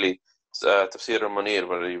al-Zahili, Tafsir al-Munir,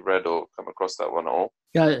 whether you read or come across that one at all?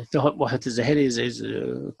 Yeah, Wahbat al-Zahili is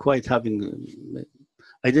quite having.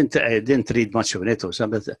 I didn't read much of it,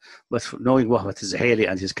 but knowing Wahbat al-Zahili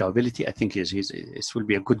and his capability, I think it will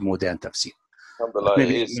be a good modern tafsir.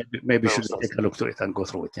 Maybe should take a look to it and go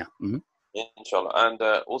through it. Yeah. Mm-hmm. Inshallah, and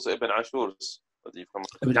also Ibn Ashur's.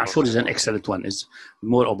 Ibn Ashur is an excellent one. Is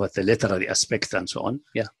more about the literary aspect and so on.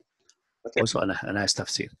 Yeah. Okay. Also a nice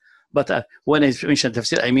tafsir. But when I mention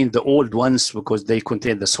tafsir, I mean the old ones because they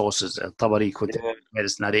contain the sources. Al-Tabari contains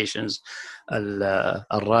various narrations.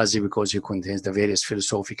 Al-Razi because he contains the various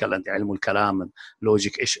philosophical and ilm al-kalam and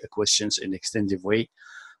logic questions in extensive way.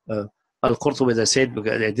 Al-Qurtubi, as I said,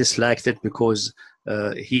 I disliked it because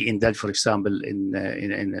he indulged, for example, in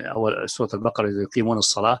our Surah Al-Baqarah, يقيمون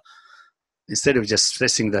الصلاة. Instead of just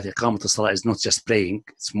stressing that إقامة الصلاة is not just praying,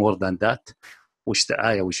 it's more than that, which the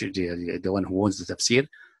ayah, which the one who owns the tafsir,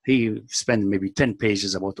 he spent maybe 10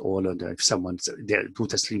 pages about all of if someone do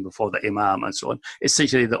taslim before the imam and so on.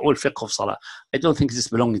 Essentially, the whole fiqh of salah. I don't think this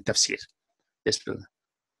belongs in tafsir. It's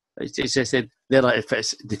just that there are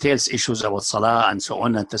details issues about salah and so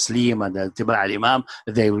on and taslim and tiba' al-imam.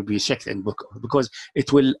 They will be checked in book because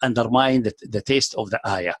it will undermine the taste of the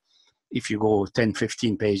ayah. If you go 10,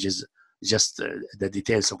 15 pages, just the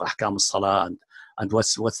details of ahkam al-salah and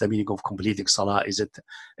what's the meaning of completing salah? Is it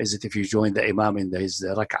if you join the imam in his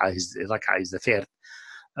rak'ah is the third,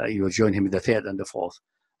 you join him in the third and the fourth.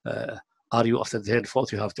 Are you after the third,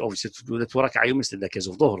 fourth? You have to obviously to do that. Rak'ah you missed in the case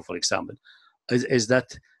of dhuhr, for example. Is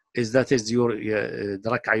your the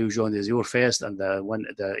rak'ah you join is your first and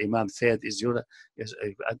the imam third is your,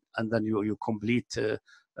 and then you complete.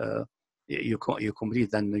 You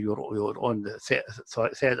complete then your own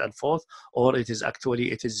third and fourth, or it is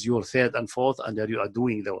your third and fourth, and you are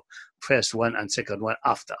doing the first one and second one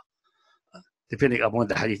after, depending upon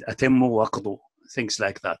the hadith. Atimmu waqdu, things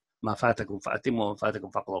like that. Ma fatakum fa'atimmu, ma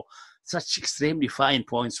fatakum faqdu. Such extremely fine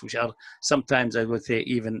points, which are sometimes I would say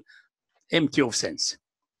even empty of sense.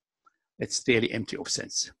 It's really empty of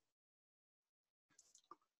sense.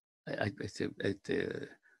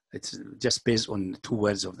 It's just based on two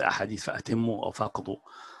words of the hadith, فَأَتِمُّ or فَأَقْضُ.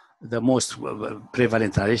 The most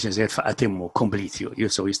prevalent narration is فَأَتِمُّ, complete you.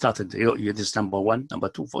 So you started, this is number 1, number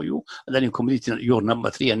 2 for you, and then you complete your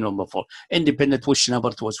number 3 and number 4. Independent which number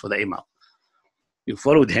it was for the imam. You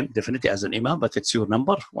followed him definitely as an imam, but it's your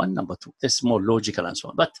number 1, number 2. That's more logical and so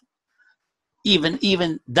on. But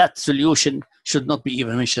even that solution should not be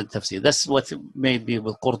even mentioned in tafsir. That's what made me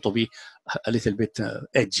with Qurtubi a little bit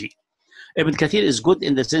edgy. Ibn Kathir is good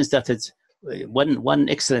in the sense that it's one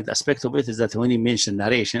excellent aspect of it is that when he mentioned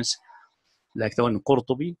narrations, like the one in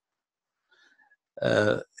Qurtubi,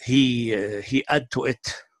 he add to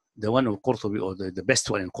it the one in Qurtubi, or the best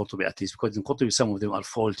one in Qurtubi at least, because in Qurtubi some of them are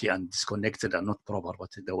faulty and disconnected and not proper, but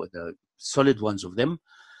the solid ones of them.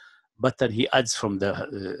 But then he adds from the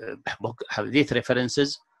hadith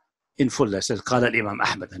references in full. I said, قال الإمام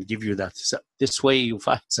أحمد, and give you that. So this way you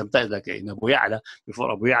find sometimes, like in Abu Ya'la, before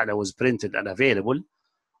Abu Ya'la was printed and available,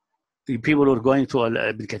 people were going to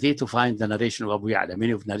Ibn Kathir to find the narration of Abu Ya'la.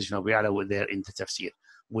 Many of the narration of Abu Ya'la were there in the tafsir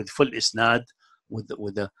with full isnad,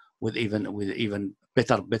 with even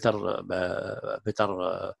better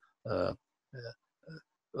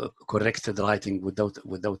corrected writing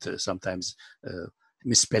without sometimes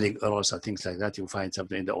misspelling errors or things like that. You find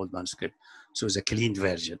something in the old manuscript. So it's a clean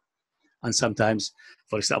version. And sometimes,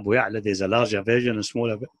 for example, there's a larger version and a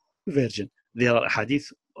smaller version. There are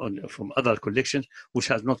hadith from other collections which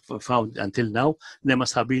has not found until now. They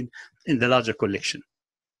must have been in the larger collection.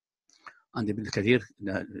 And Ibn Kathir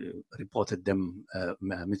reported them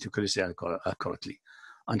meticulously and accurately.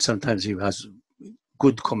 And sometimes he has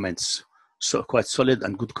good comments, so quite solid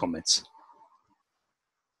and good comments.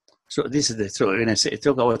 So this is so when I say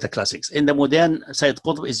talk about the classics. In the modern, Sayyid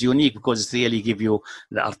Qutb is unique because it really gives you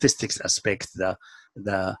the artistic aspect, the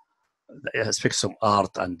aspects of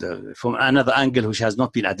art, and from another angle which has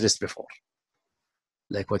not been addressed before,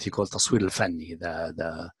 like what he calls taswir al-fanni,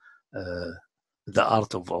 the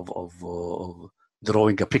art of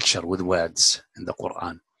drawing a picture with words in the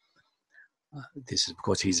Quran. This is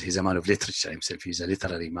because he's a man of literature himself. He's a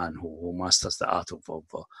literary man who masters the art of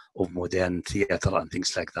modern theater and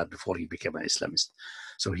things like that before he became an Islamist.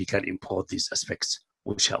 So he can import these aspects,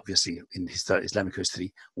 which obviously in Islamic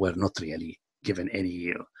history were not really given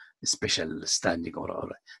any special standing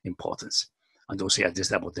or importance. And also he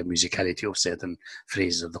addressed about the musicality of certain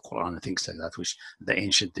phrases of the Quran and things like that, which the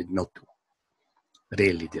ancient did not do.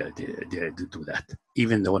 Rarely they do that.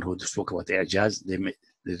 Even the one who spoke about Ijaz, they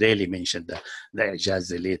rarely mentioned the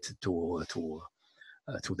Ijaz related to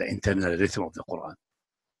the internal rhythm of the Quran.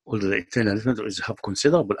 Although the internal rhythm have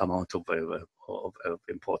considerable amount of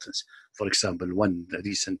importance. For example, one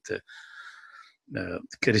recent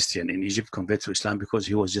Christian in Egypt converted to Islam because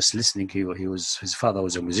he was just listening. His father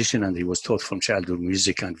was a musician and he was taught from childhood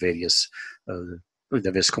music and various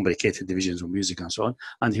complicated divisions of music and so on.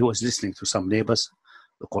 And he was listening to some neighbors,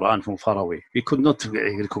 the Quran from far away. He could not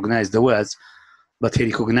recognize the words, but he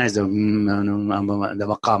recognized the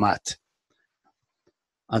maqamat.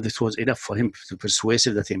 And it was enough for him to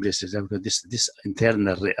persuasive that he embraces that, because this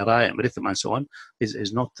internal rhythm and so on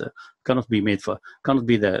is not cannot be made for, cannot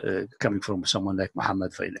be the coming from someone like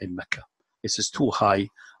Muhammad in Mecca. It's just too high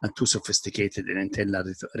and too sophisticated in internal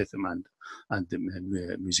rhythm and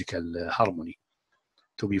musical harmony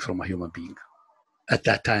to be from a human being at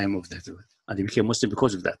that time of that. And he became Muslim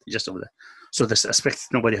because of that, just of that. So this aspect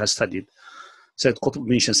nobody has studied. Said Qutb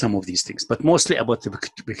mentioned some of these things, but mostly about the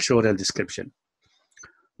pictorial description.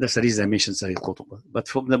 That's the reason I mentioned Sayyid Qutb. But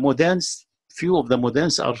from the moderns, few of the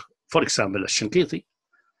moderns are, for example, الشنقيطي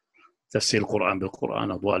تفسير القرآن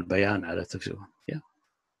بالقرآن أضواء البيان على تفسير. Yeah.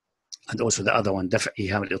 And also the other one, دفع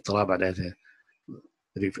إيهام الاضطراب على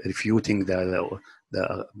refuting the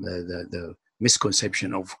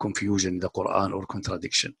misconception of confusion in the Quran or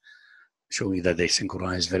contradiction, showing that they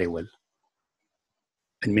synchronize very well.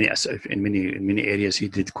 In many areas, he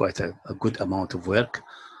did quite a good amount of work,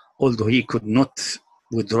 although he could not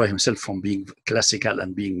withdraw himself from being classical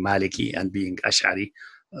and being Maliki and being Ash'ari.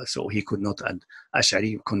 So he could not, and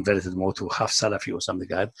Ash'ari converted more to half Salafi or something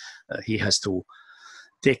like that. He has to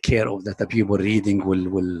take care of that the people reading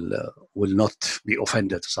will not be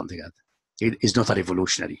offended or something like that. He is not a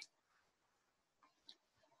revolutionary.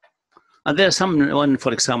 And there's someone,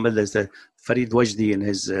 for example, there's the Farid Wajdi in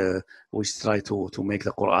his, which try to make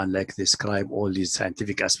the Quran like describe all these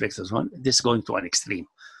scientific aspects and so on. This is going to an extreme.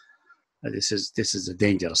 This is a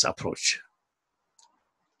dangerous approach.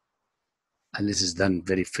 And this is done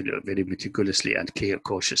very meticulously and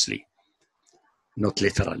cautiously, not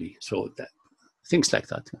literally. So things like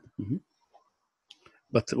that. Mm-hmm.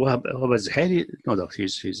 But Wahab al-Zuhaili, no doubt,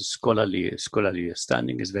 his scholarly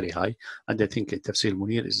standing is very high, and I think Tafsir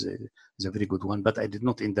Munir is a very good one. But I did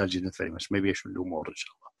not indulge in it very much. Maybe I should do more,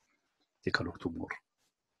 inshallah. Take a look to more.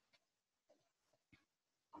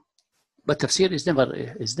 But Tafsir is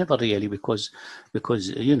never really because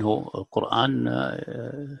you know Quran,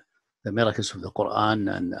 the miracles of the Quran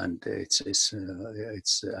and its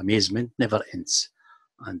amazement never ends,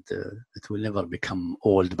 and it will never become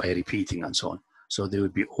old by repeating and so on. So there will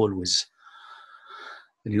be always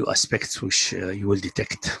new aspects which you will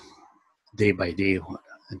detect day by day,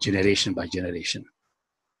 generation by generation.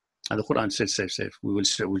 And the Quran says we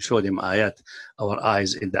will show them ayat, our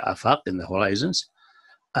eyes in the afaq, in the horizons,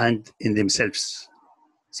 and in themselves.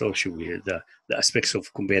 So should we, the aspects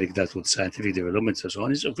of comparing that with scientific developments and so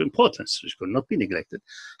on is of importance, which could not be neglected.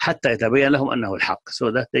 حتى يتبين لهم أنه الحق,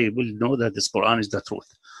 so that they will know that this Quran is the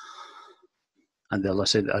truth. And Allah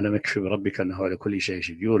said, أَلَمْ يَكْفِ بِرَبِّكَ أَنَّهُ عَلَى كُلِّ شَيْءٍ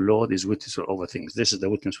شَهِيدٌ. Your Lord is witness over things. This is the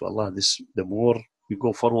witness for Allah. The more we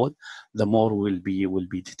go forward, the more we'll be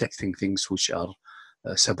detecting things which are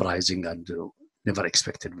surprising and never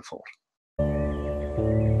expected before.